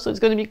temperature, so it's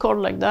going to be called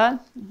like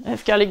that.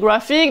 F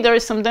calligraphic, there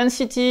is some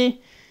density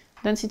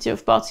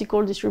of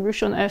particle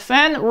distribution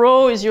Fn.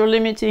 Rho is your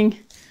limiting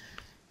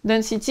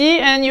density,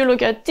 and you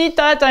look at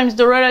theta times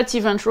the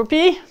relative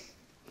entropy,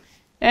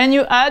 and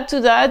you add to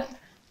that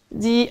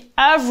the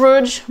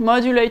average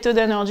modulated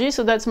energy.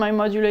 So that's my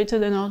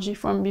modulated energy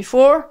from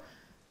before,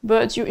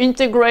 but you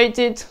integrate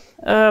it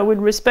with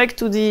respect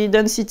to the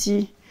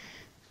density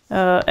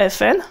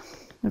Fn.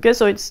 Okay,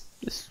 so it's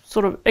this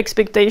sort of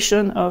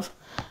expectation of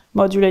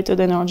modulated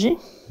energy.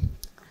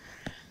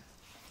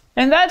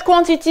 And that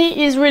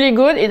quantity is really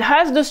good. It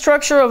has the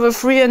structure of a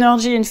free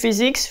energy in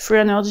physics, free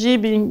energy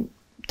being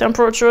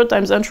temperature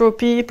times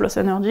entropy plus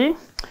energy.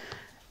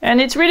 And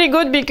it's really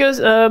good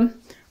because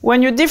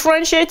when you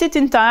differentiate it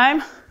in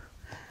time,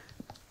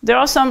 there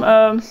are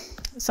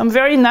some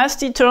very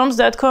nasty terms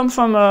that come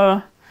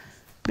from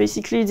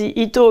basically the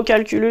Ito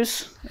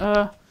calculus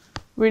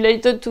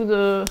related to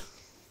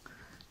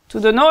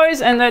the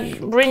noise, and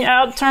that bring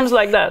out terms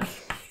like that.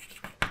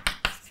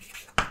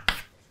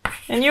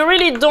 And you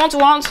really don't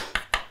want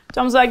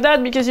terms like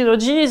that because, you know,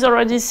 G is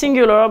already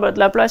singular, but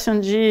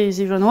Laplacian G is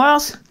even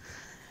worse.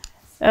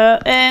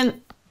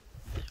 And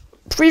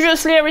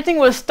previously everything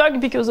was stuck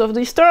because of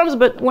these terms,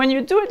 but when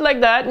you do it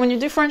like that, when you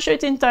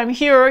differentiate in time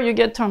here, you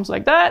get terms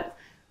like that.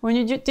 When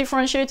you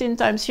differentiate in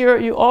times here,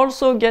 you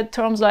also get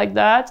terms like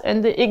that,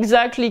 and they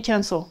exactly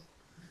cancel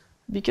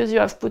because you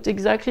have put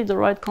exactly the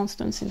right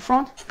constants in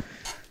front.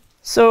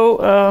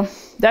 So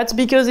that's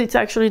because it's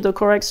actually the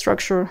correct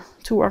structure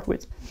to work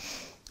with.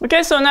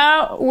 Okay, so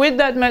now with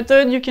that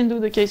method, you can do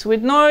the case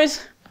with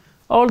noise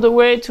all the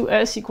way to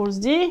S equals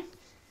D.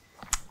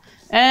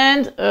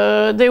 And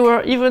they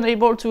were even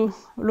able to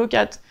look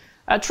at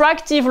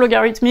attractive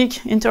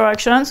logarithmic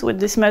interactions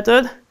with this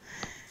method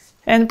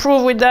and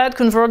prove with that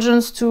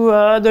convergence to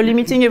the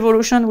limiting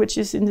evolution, which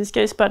is in this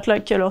case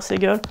Patlak, Keller,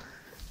 Segel.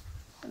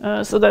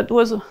 So that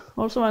was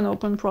also an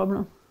open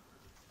problem.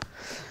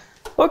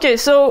 Okay,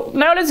 so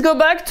now let's go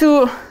back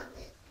to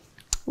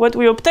what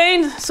we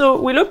obtained.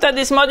 So we looked at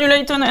this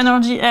modulated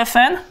energy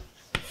Fn.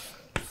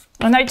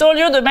 And I told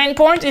you the main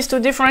point is to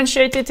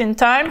differentiate it in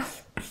time.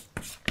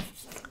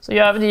 So you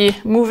have the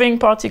moving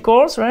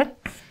particles, right?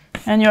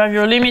 And you have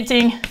your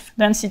limiting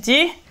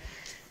density.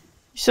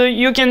 So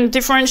you can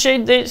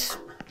differentiate this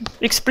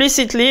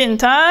explicitly in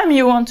time.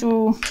 You want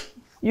to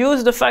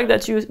use the fact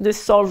that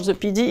this solves the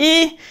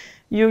PDE.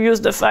 You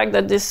use the fact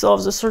that this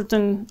solves a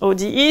certain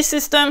ODE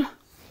system.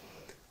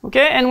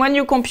 Okay, and when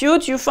you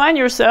compute, you find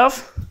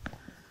yourself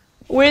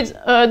with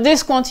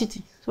this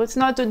quantity. So it's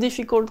not a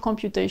difficult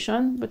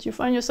computation, but you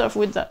find yourself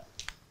with that.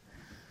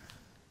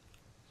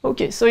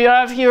 Okay, so you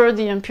have here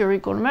the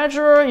empirical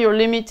measure, your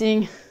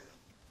limiting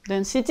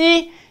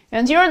density,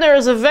 and here there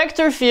is a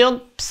vector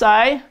field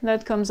psi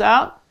that comes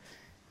out,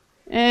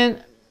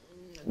 and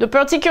the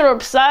particular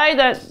psi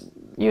that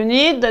you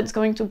need that's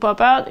going to pop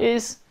out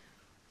is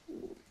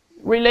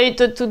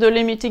related to the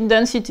limiting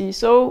density.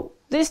 So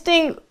this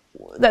thing,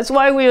 that's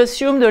why we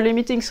assume the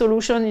limiting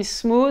solution is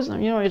smooth,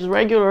 you know, it's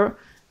regular.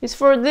 It's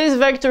for this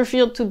vector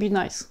field to be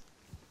nice.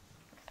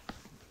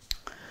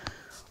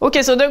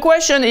 Okay, so the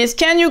question is,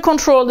 can you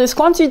control this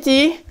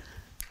quantity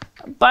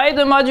by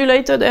the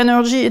modulated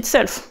energy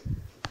itself,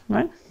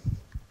 right?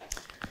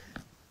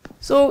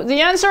 So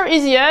the answer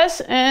is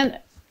yes, and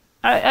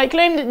I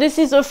claim that this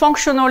is a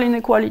functional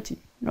inequality,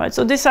 right?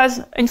 So this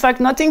has, in fact,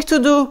 nothing to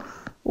do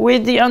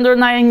with the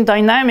underlying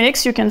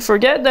dynamics. You can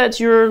forget that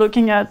you're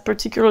looking at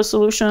particular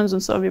solutions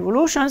and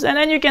sub-evolutions, and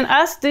then you can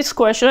ask this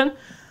question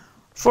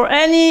for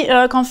any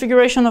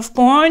configuration of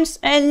points,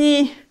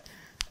 any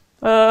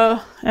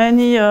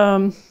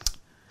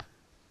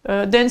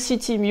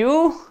density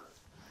mu,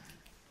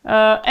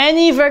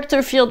 any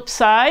vector field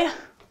psi,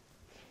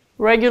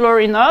 regular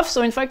enough.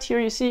 So in fact, here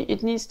you see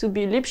it needs to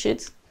be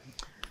Lipschitz.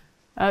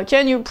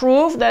 Can you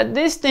prove that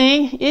this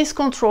thing is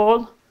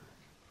controlled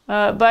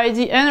by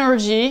the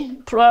energy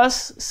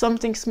plus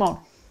something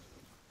small?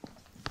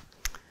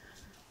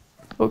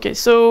 Okay,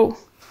 so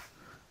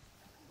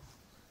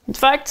in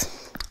fact,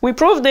 we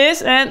proved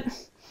this, and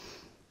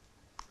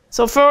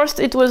so first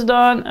it was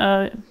done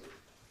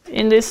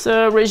in this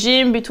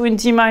regime between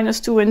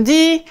d-2 and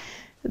d.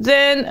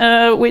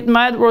 Then with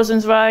Mad,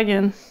 Rosenzweig,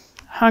 and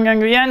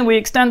Han-Nguyen, we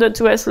extended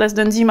to s less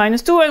than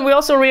d-2, and we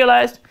also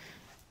realized,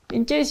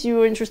 in case you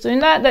were interested in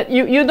that, that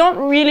you don't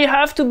really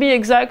have to be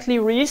exactly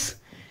Riesz.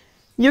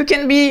 You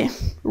can be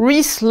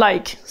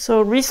Riesz-like.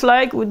 So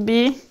Riesz-like would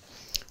be,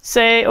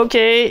 say,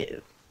 okay,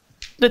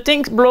 the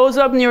thing blows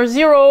up near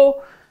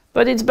zero,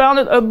 but it's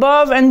bounded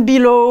above and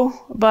below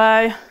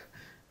by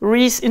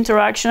Riesz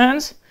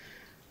interactions.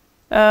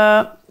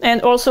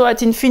 And also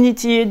at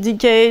infinity, it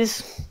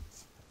decays.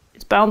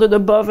 It's bounded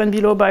above and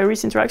below by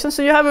Riesz interactions.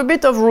 So you have a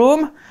bit of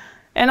room.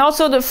 And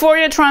also the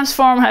Fourier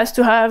transform has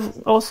to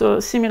have also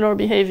similar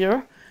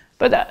behavior.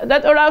 But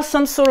that allows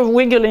some sort of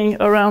wiggling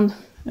around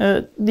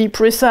the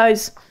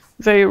precise,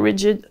 very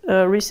rigid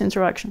Riesz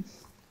interaction.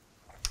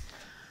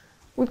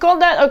 We call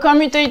that a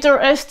commutator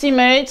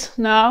estimate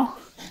now.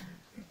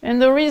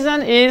 And the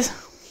reason is,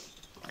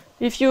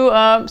 if you,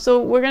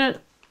 so we're going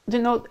to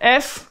denote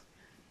F,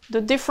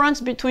 the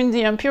difference between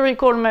the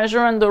empirical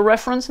measure and the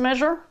reference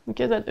measure,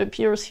 okay, that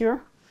appears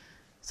here.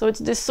 So it's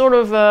this sort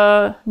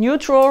of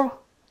neutral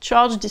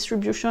charge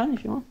distribution,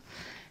 if you want.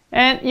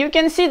 And you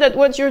can see that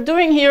what you're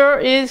doing here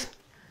is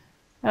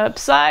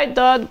psi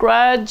dot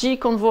grad G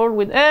convolved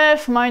with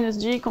F minus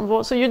G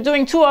convolved. So you're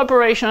doing two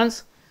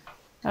operations,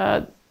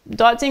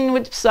 dotting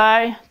with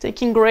psi,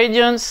 taking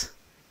gradients,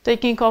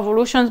 taking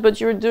convolutions, but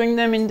you're doing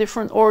them in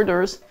different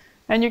orders.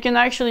 And you can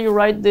actually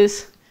write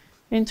this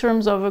in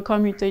terms of a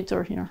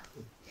commutator here.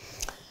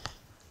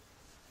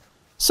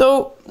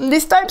 So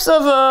these types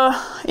of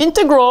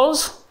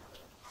integrals,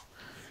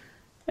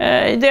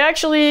 they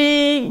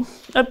actually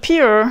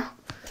appear,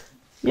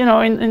 you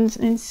know,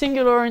 in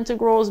singular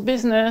integrals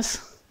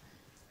business.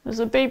 There's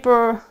a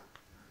paper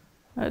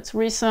that's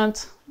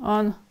recent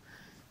on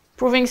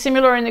proving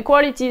similar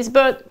inequalities,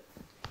 but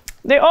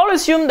they all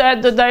assume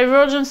that the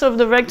divergence of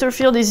the vector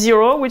field is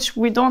 0, which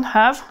we don't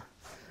have.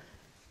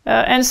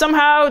 And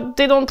somehow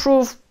they don't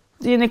prove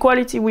the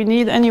inequality we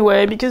need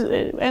anyway, because,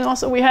 and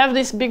also we have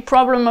this big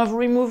problem of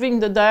removing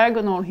the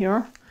diagonal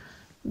here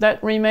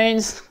that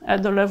remains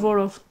at the level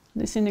of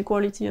this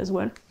inequality as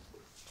well.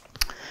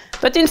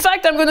 But in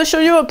fact, I'm going to show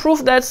you a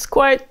proof that's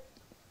quite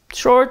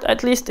short,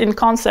 at least in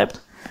concept,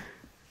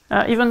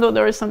 even though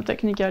there is some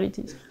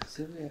technicalities.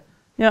 Sylvia,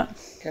 yeah.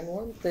 Can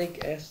one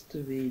take S to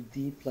be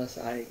D plus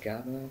I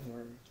gamma,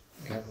 or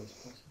gamma is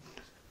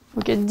possible?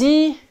 Okay,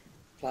 D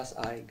plus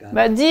I gamma.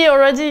 But D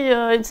already,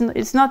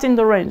 it's not in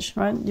the range,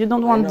 right? You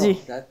don't want D.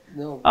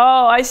 No.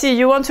 Oh, I see.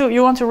 You want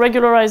to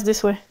regularize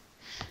this way.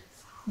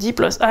 D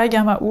plus I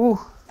gamma. Ooh.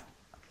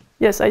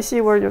 Yes, I see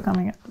where you're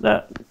coming at.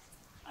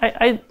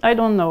 I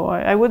don't know.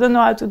 I wouldn't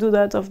know how to do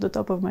that off the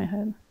top of my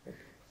head.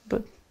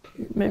 But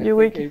maybe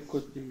we can. It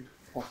could be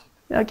possible.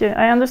 Okay,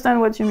 I understand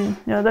what you mean.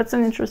 Yeah, that's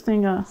an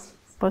interesting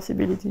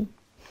possibility.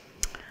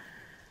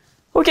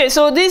 Okay,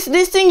 so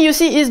this thing you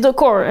see is the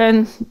core,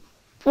 and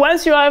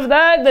once you have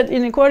that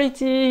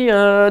inequality,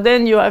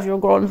 then you have your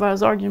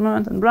Gromval's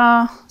argument and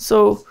blah.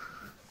 So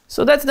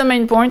that's the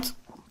main point.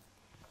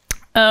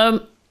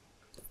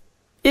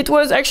 It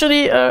was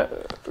actually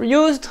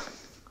used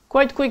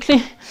quite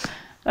quickly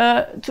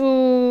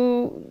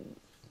to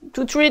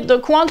treat the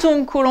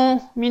quantum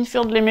Coulomb mean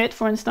field limit,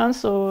 for instance.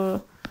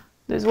 So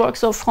there's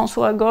works of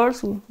François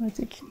Gols, who I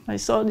think I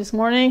saw this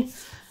morning,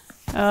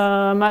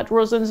 Matt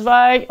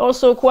Rosenzweig,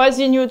 also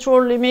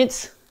quasi-neutral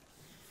limits,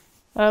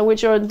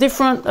 which are a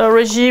different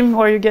regime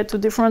where you get to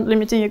different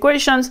limiting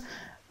equations,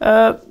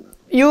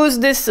 use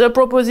this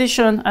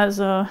proposition as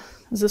a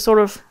sort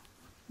of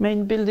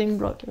main building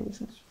block, I would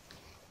say.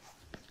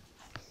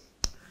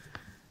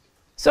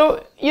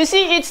 So you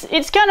see,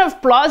 it's kind of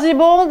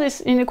plausible,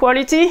 this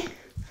inequality,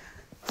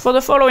 for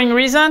the following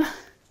reason.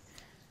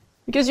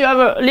 Because you have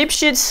a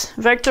Lipschitz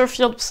vector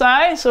field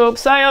psi, so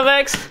psi of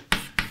x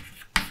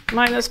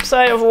minus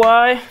psi of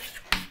y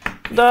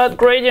dot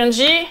gradient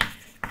g.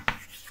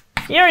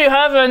 Here you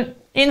have an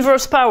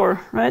inverse power,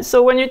 right?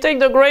 So when you take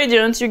the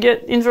gradient, you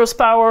get inverse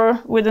power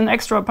with an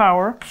extra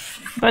power.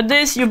 But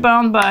this you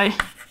bound by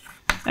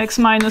x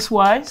minus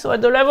y. So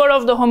at the level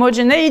of the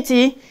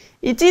homogeneity,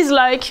 it is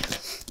like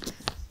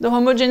the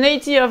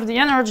homogeneity of the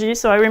energy.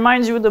 So I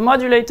remind you, the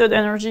modulated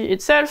energy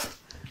itself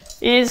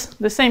is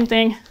the same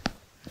thing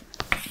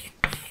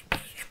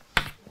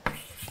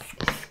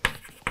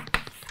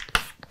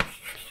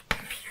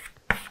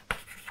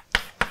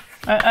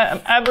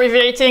I'm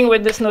abbreviating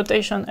with this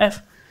notation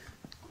F.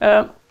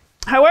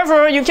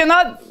 However, you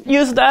cannot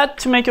use that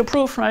to make a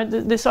proof, right?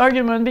 This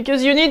argument,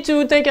 because you need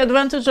to take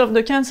advantage of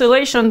the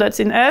cancellation that's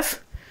in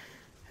F,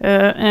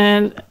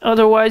 and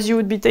otherwise you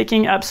would be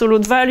taking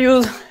absolute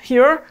values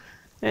here,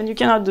 and you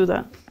cannot do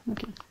that.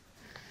 Okay.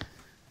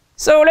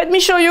 So let me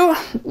show you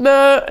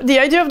the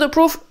idea of the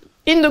proof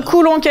in the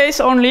Coulomb case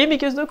only,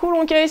 because the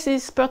Coulomb case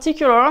is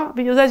particular,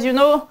 because as you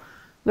know,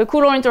 the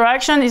Coulomb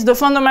interaction is the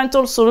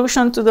fundamental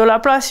solution to the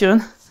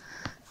Laplacian,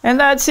 and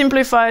that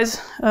simplifies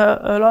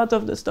a lot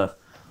of the stuff.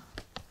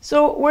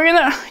 So we're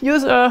going to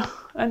use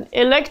an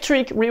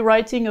electric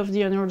rewriting of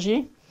the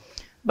energy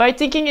by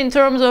thinking in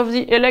terms of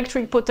the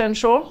electric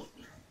potential.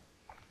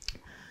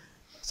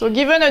 So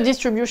given a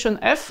distribution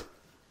F,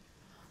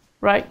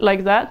 right,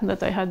 like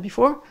that I had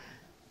before,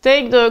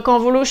 take the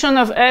convolution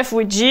of F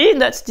with G,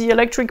 that's the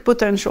electric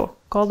potential,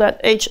 call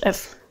that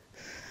HF.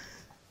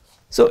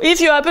 So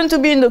if you happen to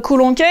be in the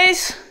Coulomb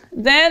case,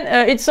 then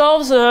it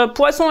solves a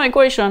Poisson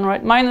equation,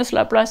 right? Minus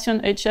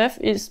Laplacian HF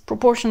is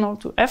proportional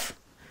to F.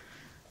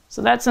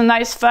 So that's a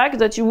nice fact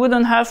that you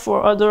wouldn't have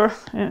for other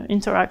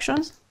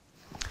interactions.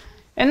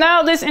 And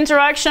now this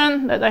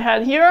interaction that I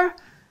had here,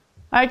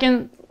 I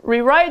can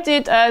rewrite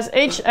it as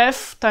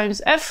HF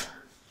times F.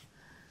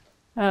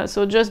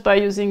 So just by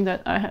using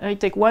that, I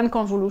take one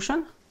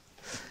convolution.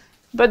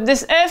 But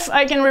this f,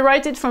 I can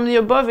rewrite it from the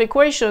above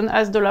equation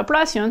as the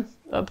Laplacian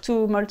up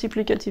to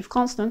multiplicative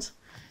constants.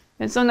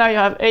 And so now you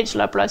have h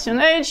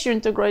Laplacian h, you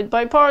integrate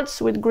by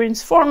parts. With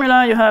Green's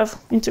formula, you have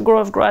integral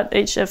of grad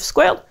hf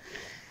squared.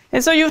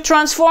 And so you've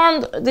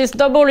transformed this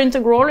double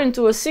integral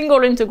into a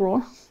single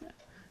integral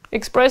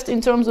expressed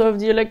in terms of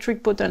the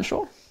electric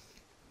potential.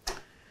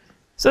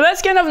 So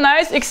that's kind of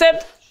nice,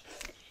 except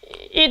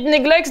it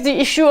neglects the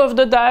issue of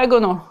the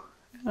diagonal.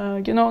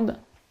 You know,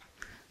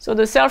 so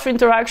the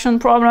self-interaction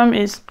problem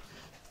is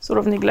sort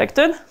of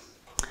neglected.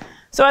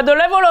 So at the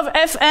level of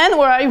Fn,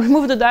 where I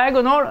remove the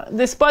diagonal,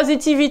 this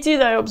positivity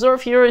that I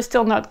observe here is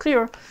still not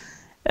clear.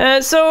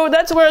 So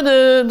that's where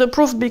the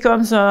proof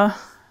becomes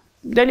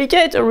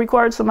delicate or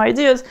requires some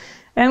ideas.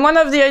 And one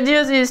of the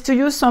ideas is to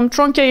use some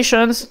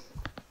truncations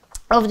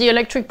of the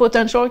electric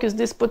potential, because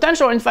this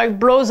potential, in fact,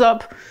 blows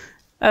up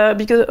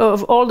because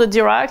of all the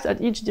Diracs.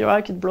 At each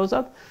Dirac, it blows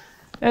up.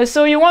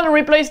 So you want to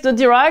replace the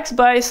Diracs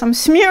by some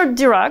smeared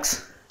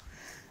Diracs.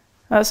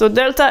 So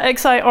delta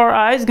xi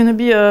Ri is going to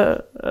be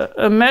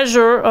a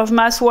measure of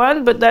mass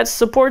 1, but that's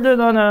supported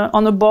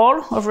on a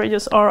ball of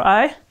radius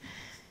Ri.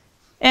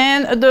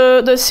 And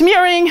the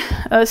smearing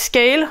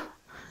scale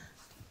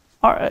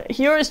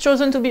here is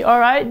chosen to be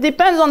Ri,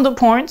 depends on the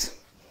point,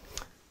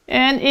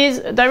 and is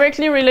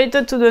directly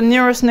related to the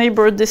nearest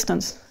neighbor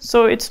distance.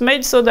 So it's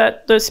made so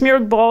that the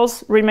smeared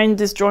balls remain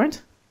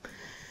disjoint.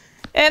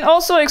 And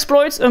also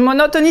exploits a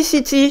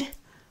monotonicity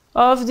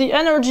of the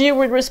energy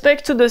with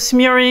respect to the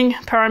smearing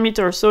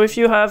parameter. So if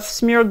you have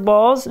smeared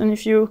balls, and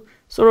if you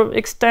sort of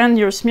extend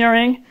your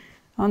smearing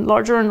on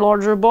larger and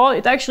larger ball,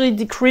 it actually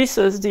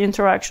decreases the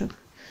interaction.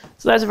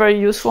 So that's very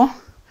useful.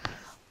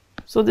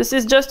 So this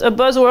is just a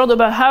buzzword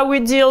about how we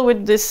deal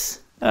with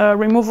this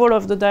removal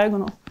of the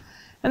diagonal.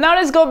 And now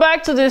let's go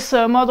back to this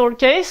model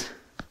case.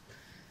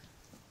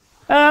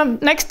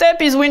 Next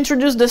step is we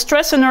introduce the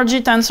stress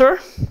energy tensor.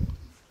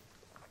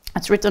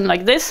 It's written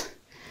like this.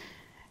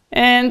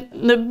 And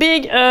the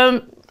big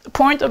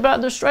point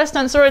about the stress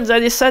tensor is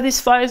that it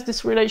satisfies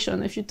this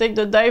relation. If you take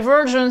the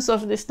divergence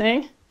of this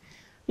thing,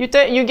 you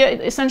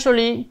get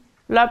essentially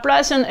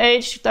Laplacian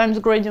h times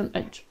gradient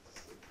h.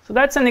 So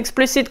that's an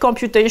explicit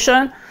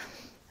computation.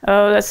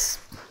 That's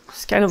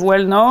kind of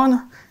well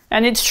known.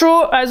 And it's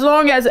true as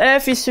long as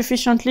f is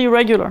sufficiently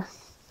regular.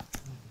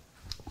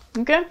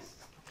 Okay?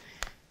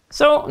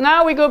 So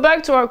now we go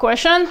back to our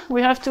question.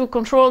 We have to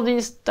control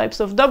these types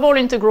of double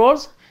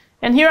integrals.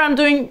 And here I'm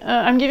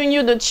giving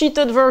you the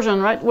cheated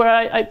version, right, where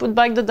I put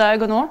back the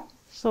diagonal.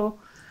 So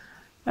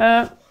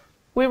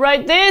we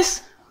write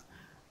this.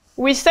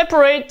 We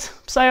separate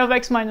psi of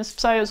x minus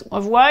psi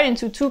of y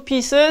into two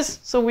pieces.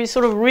 So we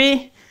sort of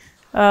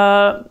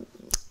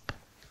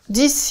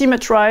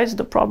desymmetrize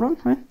the problem,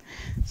 right?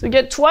 So you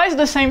get twice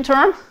the same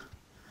term.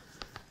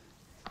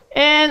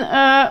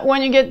 And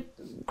when you get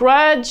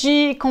grad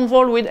g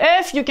convolved with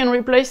f, you can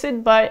replace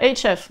it by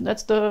hf.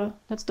 That's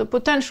the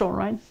potential,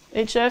 right?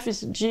 hf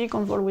is g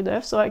convolved with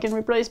f, so I can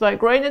replace by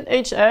gradient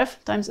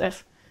hf times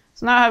f.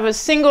 So now I have a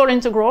single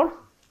integral,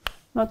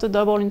 not a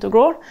double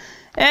integral.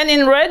 And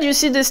in red, you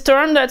see this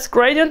term that's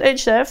gradient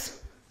hf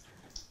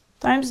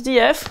times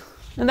df.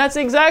 And that's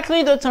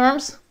exactly the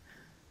terms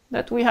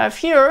that we have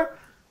here.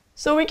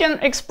 So we can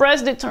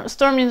express the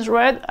term in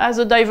red as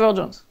a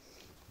divergence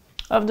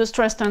of the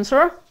stress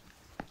tensor.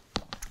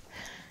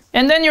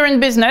 And then you're in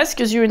business,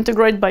 because you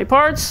integrate by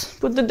parts,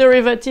 put the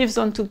derivatives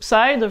onto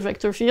psi, the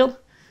vector field,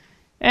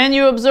 and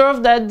you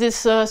observe that this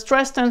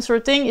stress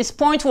tensor thing is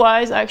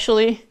pointwise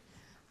actually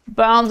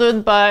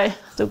bounded by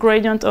the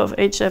gradient of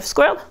hf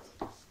squared.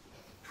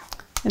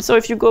 And so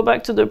if you go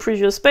back to the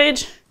previous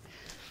page,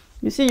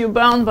 you see you're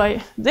bound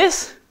by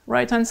this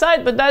right-hand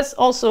side, but that's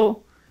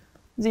also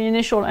the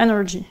initial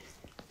energy.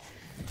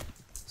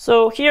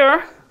 So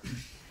here,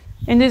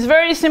 in this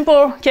very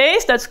simple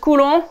case, that's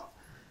Coulomb,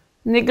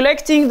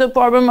 neglecting the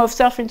problem of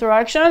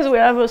self-interactions, we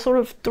have a sort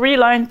of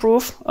three-line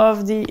proof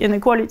of the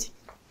inequality.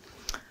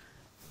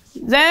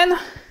 Then,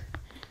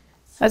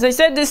 as I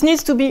said, this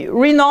needs to be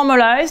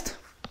renormalized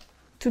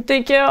to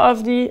take care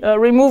of the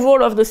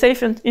removal of the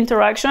safe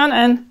interaction.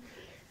 And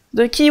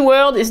the key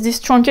word is this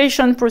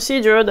truncation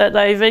procedure that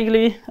I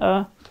vaguely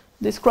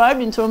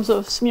described in terms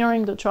of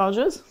smearing the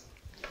charges.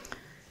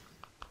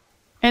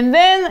 And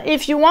then,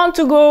 if you want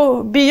to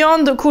go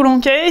beyond the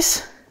Coulomb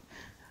case,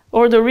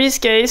 or the Riesz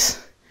case,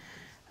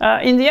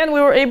 in the end,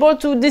 we were able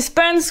to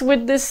dispense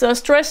with this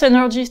stress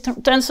energy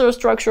tensor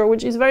structure,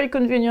 which is very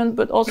convenient,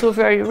 but also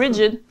very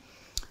rigid.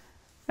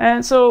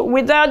 And so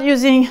without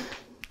using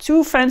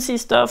too fancy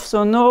stuff,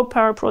 so no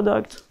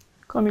paraproduct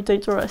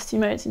commutator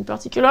estimates in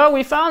particular,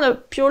 we found a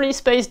purely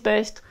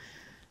space-based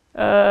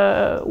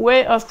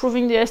way of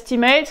proving the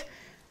estimate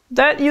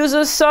that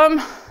uses some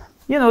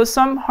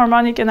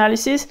harmonic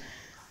analysis,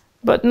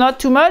 but not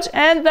too much,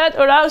 and that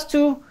allows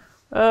to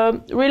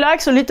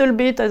relax a little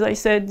bit, as I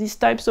said, these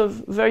types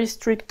of very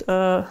strict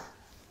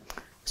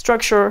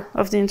structure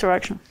of the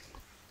interaction.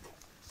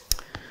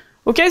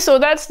 Okay, so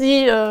that's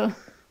the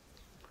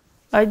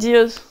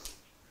ideas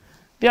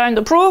behind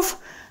the proof.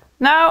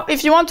 Now,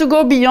 if you want to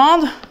go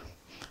beyond,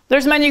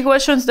 there's many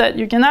questions that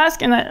you can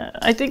ask, and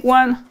I think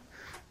one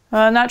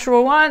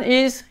natural one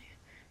is,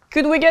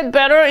 could we get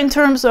better in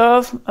terms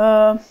of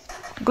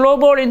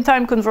global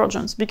in-time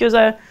convergence? Because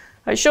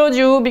I showed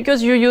you,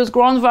 because you use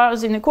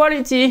Grandval's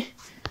inequality,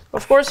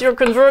 of course your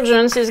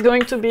convergence is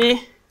going to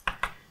be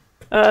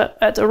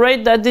at a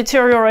rate that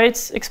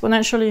deteriorates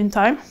exponentially in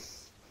time.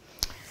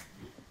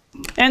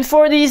 And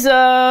for these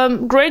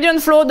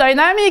gradient flow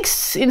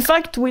dynamics, in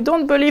fact, we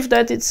don't believe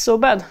that it's so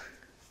bad.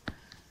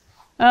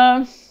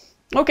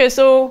 Okay,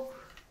 so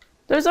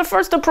there's a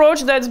first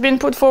approach that's been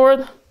put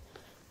forward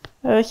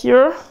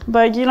here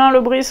by Guillain,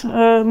 Lebris,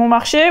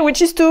 Montmarché, which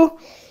is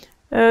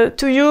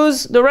to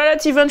use the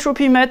relative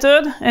entropy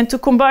method and to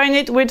combine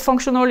it with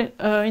functional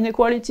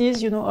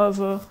inequalities,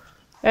 of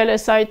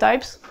LSI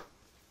types.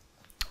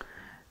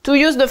 To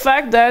use the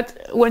fact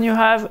that when you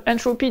have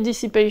entropy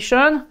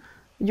dissipation,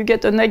 you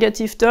get a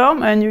negative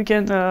term, and you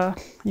can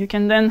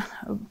then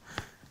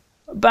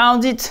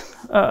bound it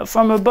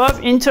from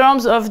above in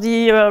terms of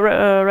the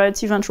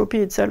relative entropy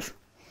itself.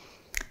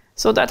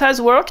 So that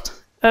has worked,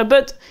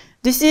 but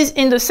this is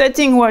in the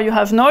setting where you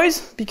have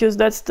noise, because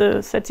that's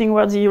the setting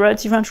where the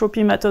relative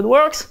entropy method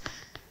works.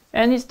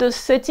 And it's the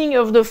setting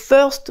of the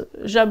first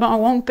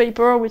Jabin-Wang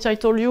paper, which I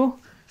told you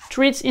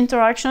treats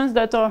interactions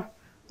that are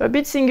a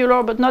bit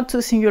singular, but not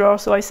too singular.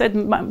 So I said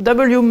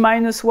W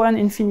minus 1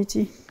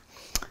 infinity.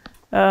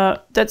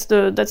 That's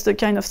the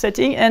kind of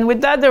setting. And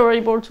with that, they were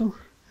able to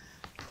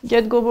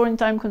get global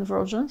in-time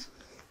convergence.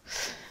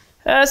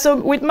 So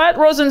with Matt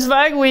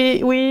Rosenzweig,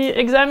 we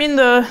examined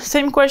the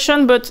same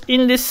question, but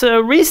in this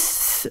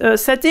Riesz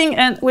setting,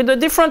 and with a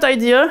different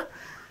idea.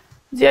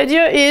 The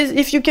idea is,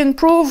 if you can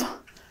prove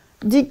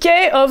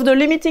decay of the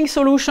limiting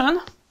solution,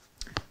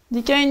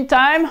 decay in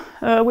time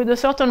with a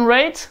certain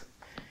rate,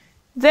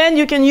 then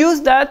you can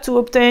use that to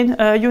obtain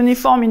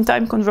uniform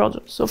in-time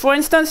convergence. So for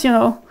instance,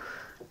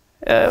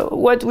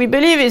 what we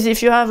believe is,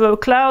 if you have a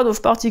cloud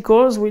of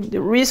particles with the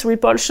Riesz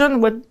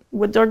repulsion,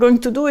 what they're going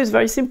to do is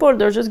very simple.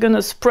 They're just going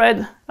to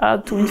spread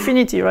out to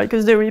infinity, right?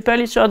 Because they repel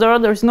each other.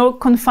 There's no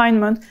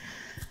confinement.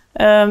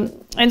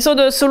 And so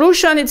the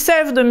solution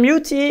itself, the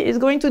mu-T, is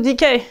going to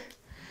decay.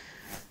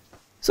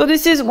 So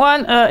this is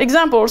one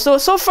example.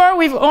 So far,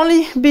 we've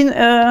only been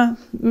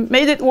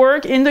made it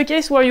work in the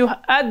case where you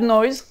add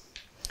noise.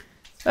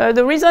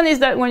 The reason is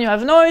that when you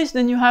have noise,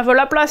 then you have a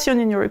Laplacian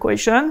in your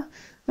equation.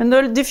 And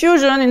the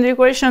diffusion in the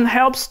equation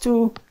helps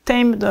to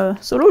tame the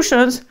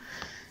solutions.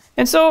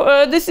 And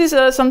so this is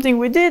something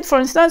we did. For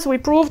instance, we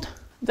proved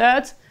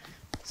that,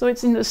 so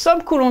it's in the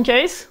sub-Coulomb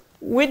case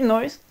with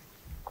noise.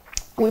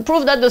 We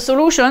proved that the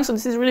solution, so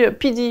this is really a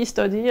PDE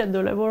study at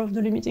the level of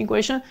the limiting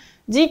equation,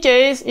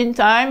 decays in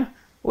time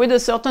with a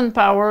certain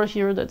power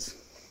here that's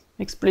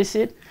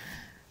explicit.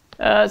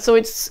 So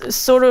it's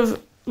sort of,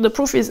 the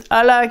proof is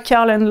a la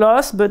Karl and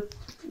Loss, but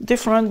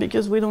different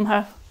because we don't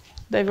have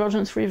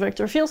divergence-free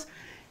vector fields.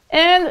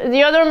 And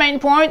the other main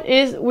point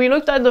is, we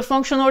looked at the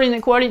functional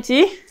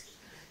inequality,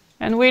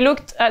 and we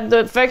looked at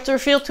the vector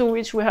field to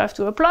which we have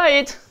to apply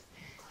it.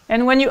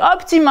 And when you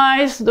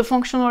optimize the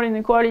functional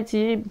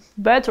inequality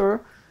better,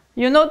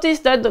 you notice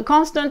that the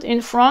constant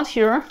in front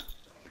here,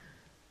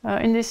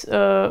 in this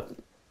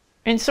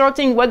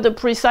inserting what the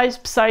precise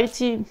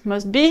psi-T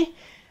must be,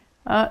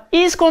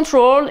 is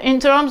controlled in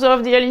terms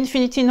of the L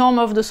infinity norm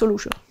of the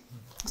solution.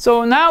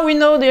 So now we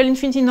know the L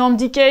infinity norm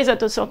decays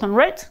at a certain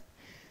rate.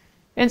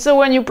 And so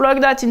when you plug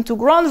that into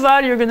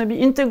Grandval, you're going to be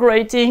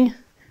integrating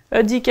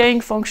a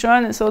decaying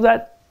function. And so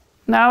that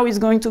now is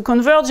going to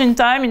converge in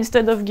time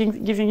instead of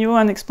giving you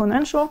an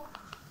exponential.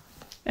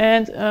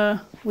 And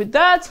with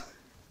that,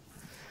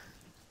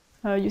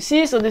 you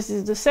see, so this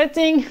is the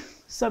setting,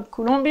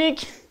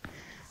 sub-Coulombic.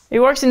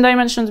 It works in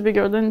dimensions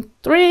bigger than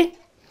 3.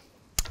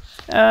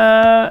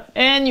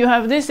 And you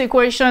have this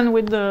equation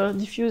with the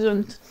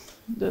diffusion,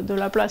 the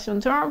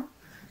Laplacian term.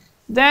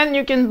 Then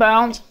you can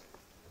bound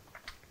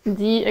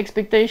the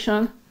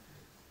expectation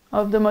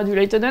of the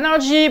modulated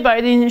energy by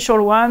the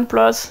initial one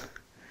plus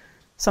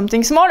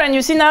something small. And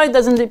you see now it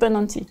doesn't depend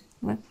on T.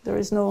 Right? There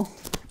is no...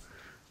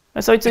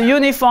 So it's a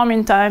uniform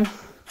in time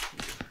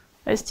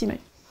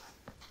estimate.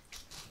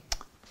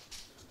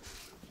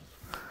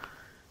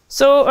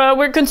 So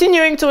we're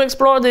continuing to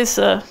explore this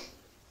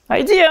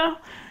idea.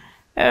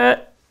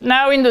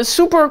 Now in the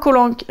super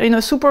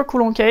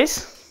Coulomb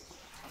case,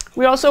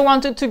 we also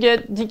wanted to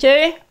get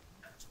decay,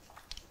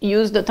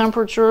 use the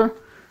temperature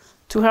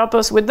to help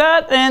us with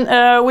that,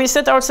 and we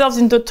set ourselves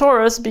into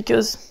torus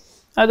because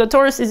the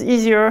torus is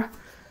easier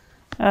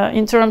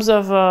in terms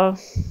of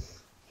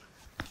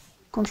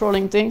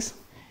controlling things.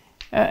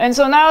 And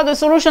so now the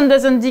solution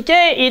doesn't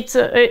decay,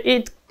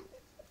 it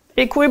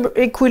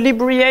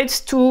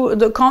equilibrates to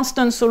the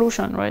constant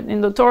solution, right?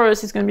 In the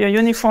torus, it's going to be a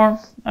uniform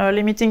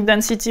limiting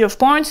density of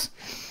points.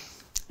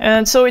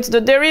 And so it's the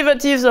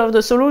derivatives of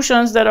the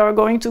solutions that are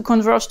going to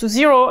converge to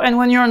 0. And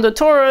when you're in the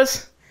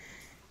torus,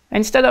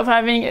 instead of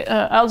having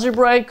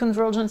algebraic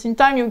convergence in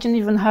time, you can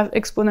even have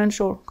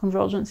exponential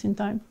convergence in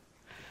time.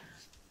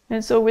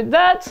 And so with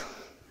that,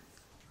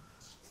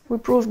 we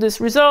prove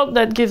this result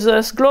that gives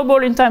us global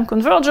in-time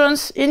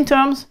convergence in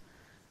terms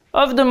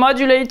of the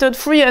modulated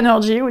free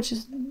energy, which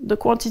is the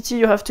quantity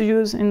you have to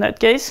use in that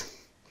case.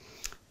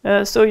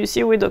 So you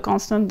see with the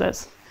constant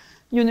that's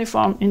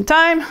uniform in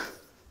time.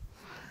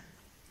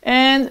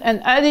 And an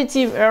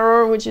additive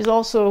error, which is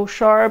also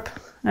sharp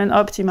and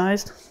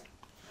optimized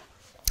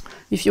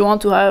if you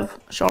want to have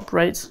sharp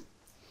rates.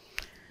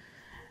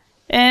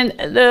 And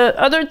the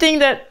other thing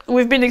that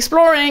we've been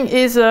exploring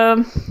is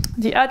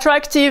the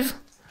attractive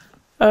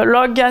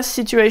log gas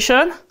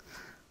situation.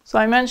 So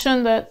I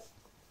mentioned that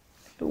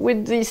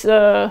with these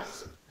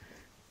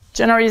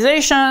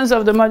generalizations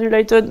of the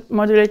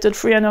modulated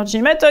free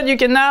energy method, you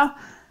can now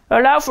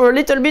allow for a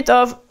little bit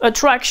of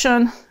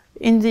attraction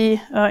in the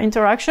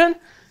interaction.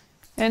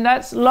 And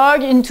that's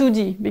log in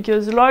 2D,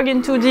 because log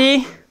in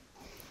 2D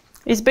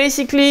is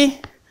basically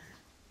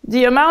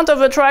the amount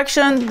of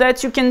attraction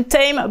that you can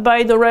tame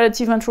by the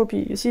relative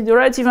entropy. You see, the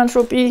relative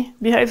entropy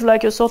behaves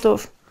like a sort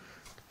of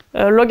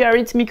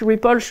logarithmic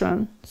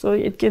repulsion. So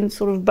it can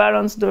sort of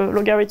balance the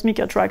logarithmic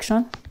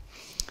attraction.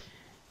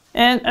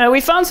 And we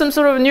found some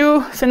sort of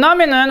new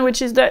phenomenon,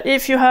 which is that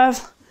if you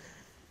have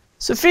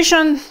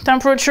sufficient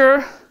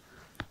temperature,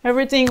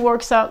 everything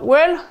works out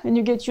well, and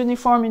you get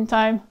uniform in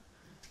time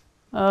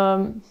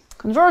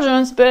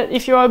convergence. But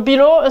if you are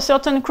below a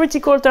certain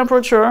critical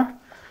temperature,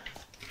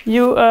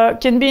 you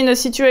can be in a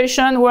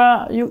situation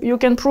where you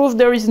can prove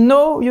there is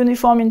no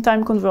uniform in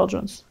time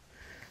convergence.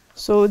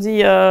 So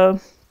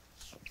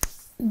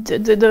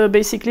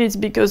basically it's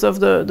because of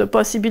the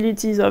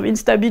possibilities of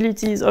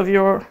instabilities of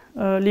your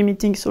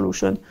limiting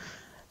solution.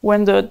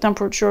 When the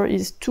temperature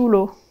is too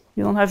low,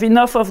 you don't have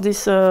enough of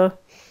this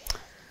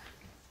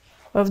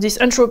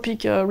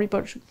entropic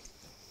repulsion.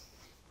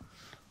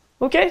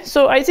 Okay,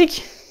 so I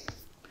think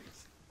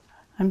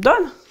I'm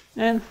done,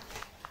 and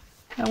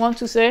I want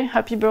to say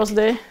happy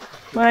birthday,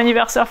 bon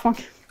anniversaire,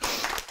 Franck.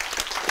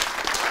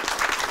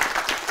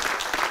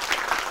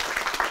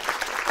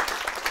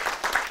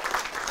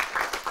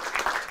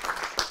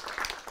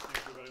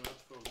 Thank you very much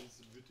for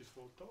this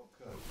beautiful talk.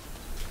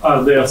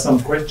 Are there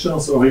some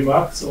questions or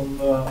remarks on?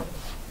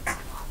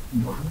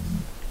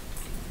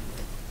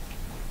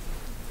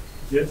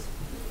 Yes.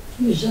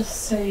 Can you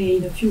just say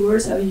in a few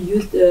words how you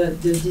use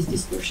this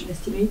dispersion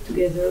estimate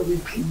together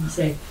with,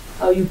 say,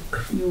 how you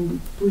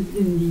put it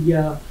in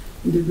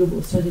the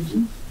global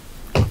strategy?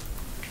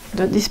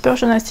 The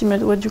dispersion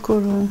estimate, what do you call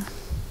the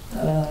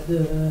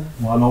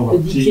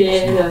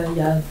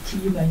decay,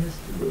 T minus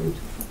 2.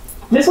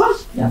 This one?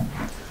 Yeah.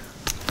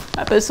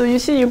 But so you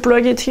see, you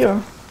plug it here.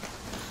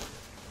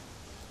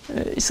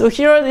 So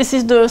here, this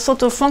is the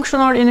sort of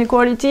functional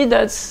inequality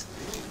that's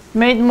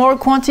made more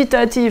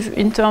quantitative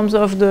in terms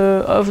of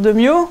the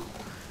mu.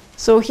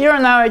 So here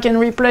now I can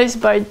replace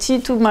by t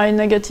to my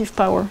negative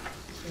power.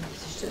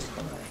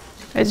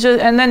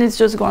 And then it's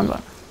just gone by.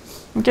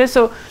 Okay,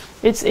 so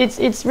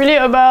it's really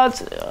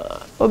about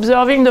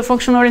observing the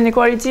functional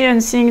inequality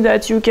and seeing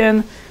that you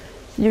can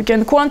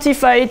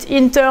quantify it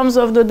in terms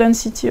of the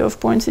density of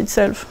points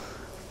itself,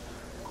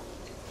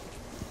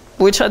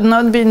 which had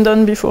not been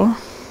done before.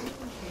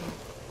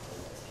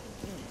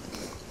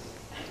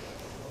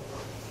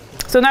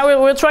 So now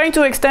we're trying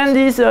to extend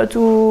these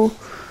to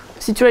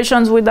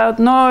situations without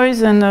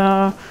noise and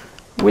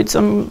with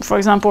some, for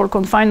example,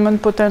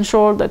 confinement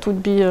potential that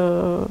would be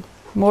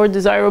more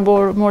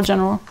desirable, more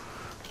general.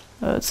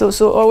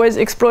 So always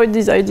exploit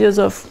these ideas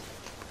of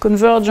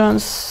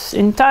convergence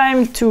in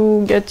time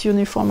to get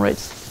uniform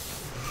rates.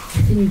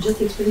 Can you just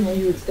explain how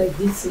you expect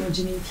this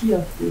homogeneity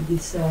of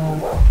this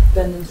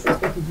dependence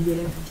respect to the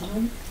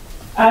LM59?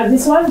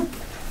 This one?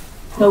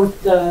 No,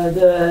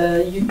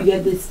 you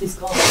get this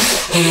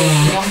constant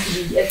belong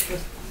to the S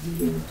plus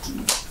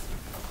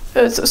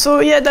the so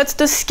yeah, that's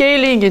the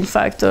scaling, in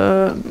fact.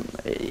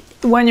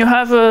 When you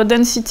have a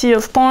density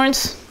of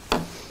points,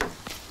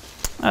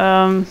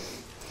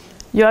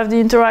 you have the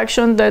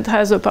interaction that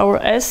has a power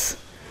S,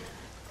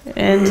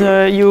 and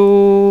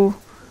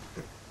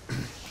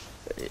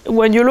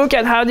when you look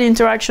at how the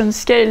interaction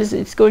scales,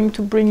 it's going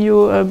to bring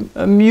you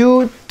a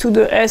mu to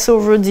the S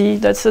over D.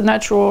 That's a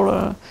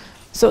natural.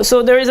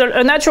 So there is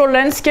a natural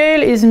length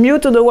scale is mu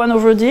to the 1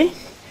 over D,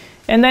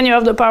 and then you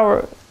have the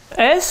power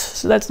S,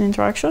 so that's the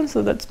interaction,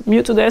 so that's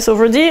mu to the S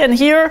over D, and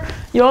here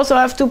you also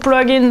have to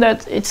plug in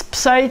that it's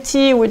psi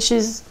t, which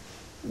is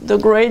the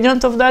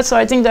gradient of that, so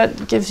I think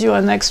that gives you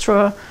an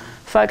extra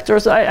factor.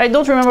 So I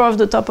don't remember off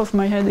the top of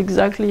my head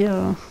exactly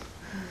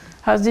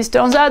how this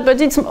turns out, but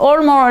it's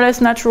all more or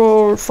less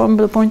natural from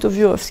the point of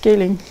view of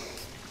scaling.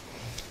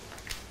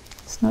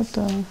 It's not...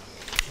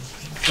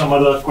 Some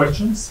other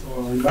questions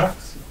or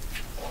remarks?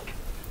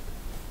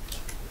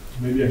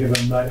 Maybe I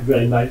have a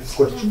very nice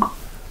question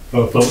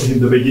from in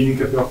the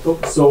beginning of your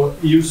talk. So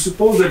you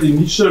suppose that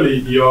initially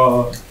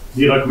your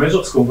Dirac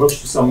measures converge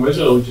to some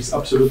measure which is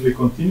absolutely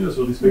continuous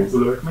with respect to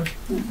Lebesgue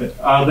measure.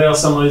 Are there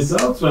some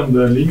results when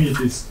the limit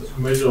is a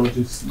measure which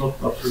is not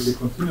absolutely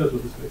continuous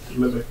with respect to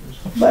Lebesgue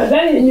measure? But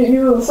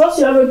then first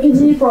you have a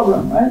PDE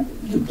problem, right?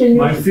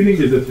 My feeling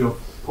is that your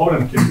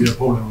problem can be a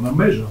problem on a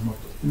measure, not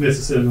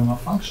necessarily on a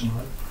function,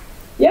 right?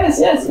 Yes,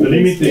 the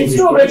it's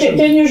true. But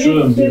can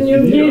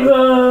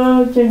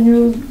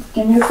you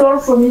Can you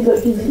solve for me the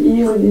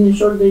PDE with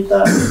initial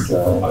data?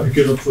 I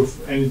cannot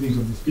prove anything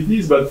of these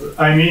PDEs, but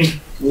I mean,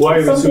 why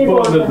we Some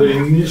suppose people- that the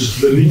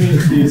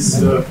limit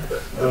is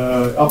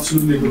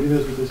absolutely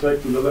continuous with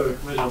respect to the level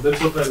of measure.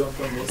 That's what I don't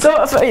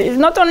understand. So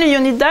not only you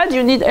need that,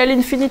 you need L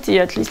infinity,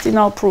 at least in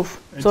our proof.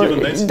 And So given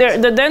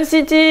densities. the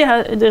density,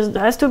 there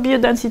has to be a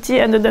density,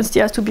 and the density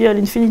has to be L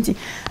infinity.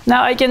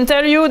 Now I can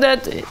tell you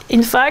that,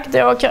 in fact,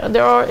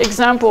 there are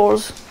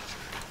examples.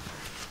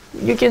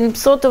 You can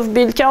sort of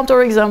build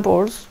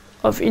counter-examples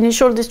of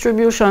initial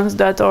distributions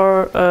that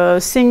are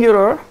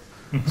singular.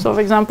 So,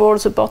 for example,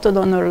 supported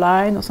on a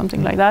line or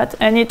something like that,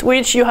 and in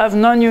which you have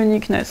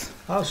non-uniqueness.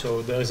 Ah,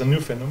 so there is a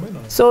new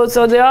phenomenon. So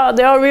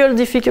there are real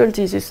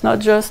difficulties. It's not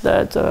just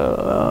that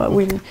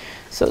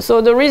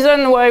So the reason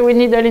why we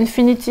need L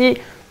infinity,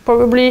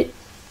 probably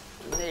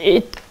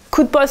it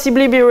could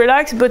possibly be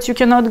relaxed, but you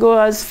cannot go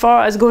as far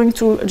as going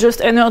to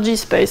just energy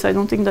space. I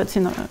don't think that's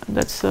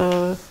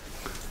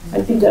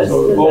I think that's So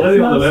already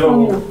on the not level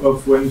strong enough.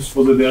 of when you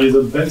suppose that there is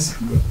a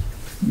density, but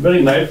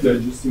very naively, I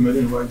just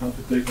imagine why don't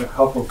you take like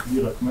half of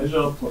Dirac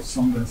measure plus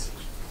some density.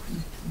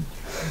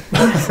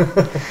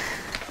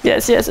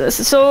 Yes.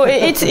 So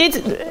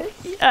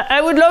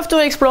I would love to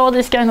explore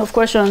these kind of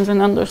questions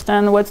and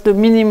understand what's the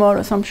minimal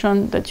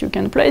assumption that you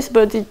can place,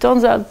 but it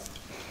turns out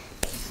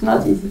it's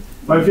not easy.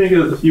 I think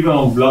that even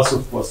on glass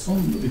of Poisson,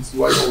 it's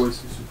why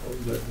always we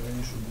suppose that the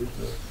initial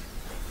data.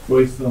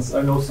 For instance,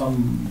 I know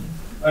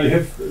I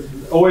have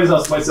always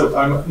asked myself,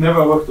 I've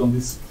never worked on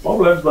these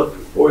problems, but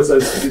always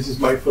this is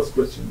my first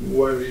question,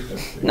 why we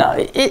have No,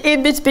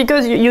 it's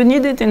because you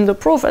need it in the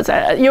proof.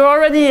 You're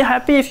already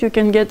happy if you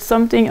can get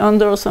something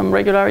under some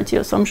regularity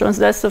assumptions.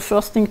 That's the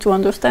first thing to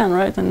understand,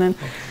 right? And then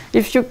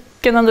if you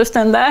can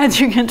understand that,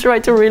 you can try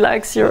to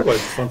relax your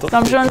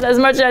assumptions as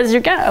much as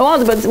you can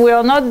want, but we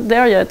are not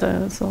there yet.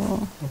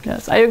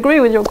 Yes, I agree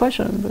with your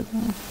question. But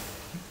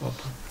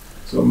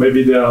So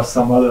maybe there are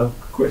some other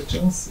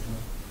questions,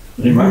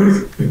 remarks.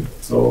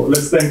 So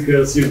let's thank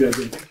Sylvia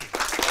again.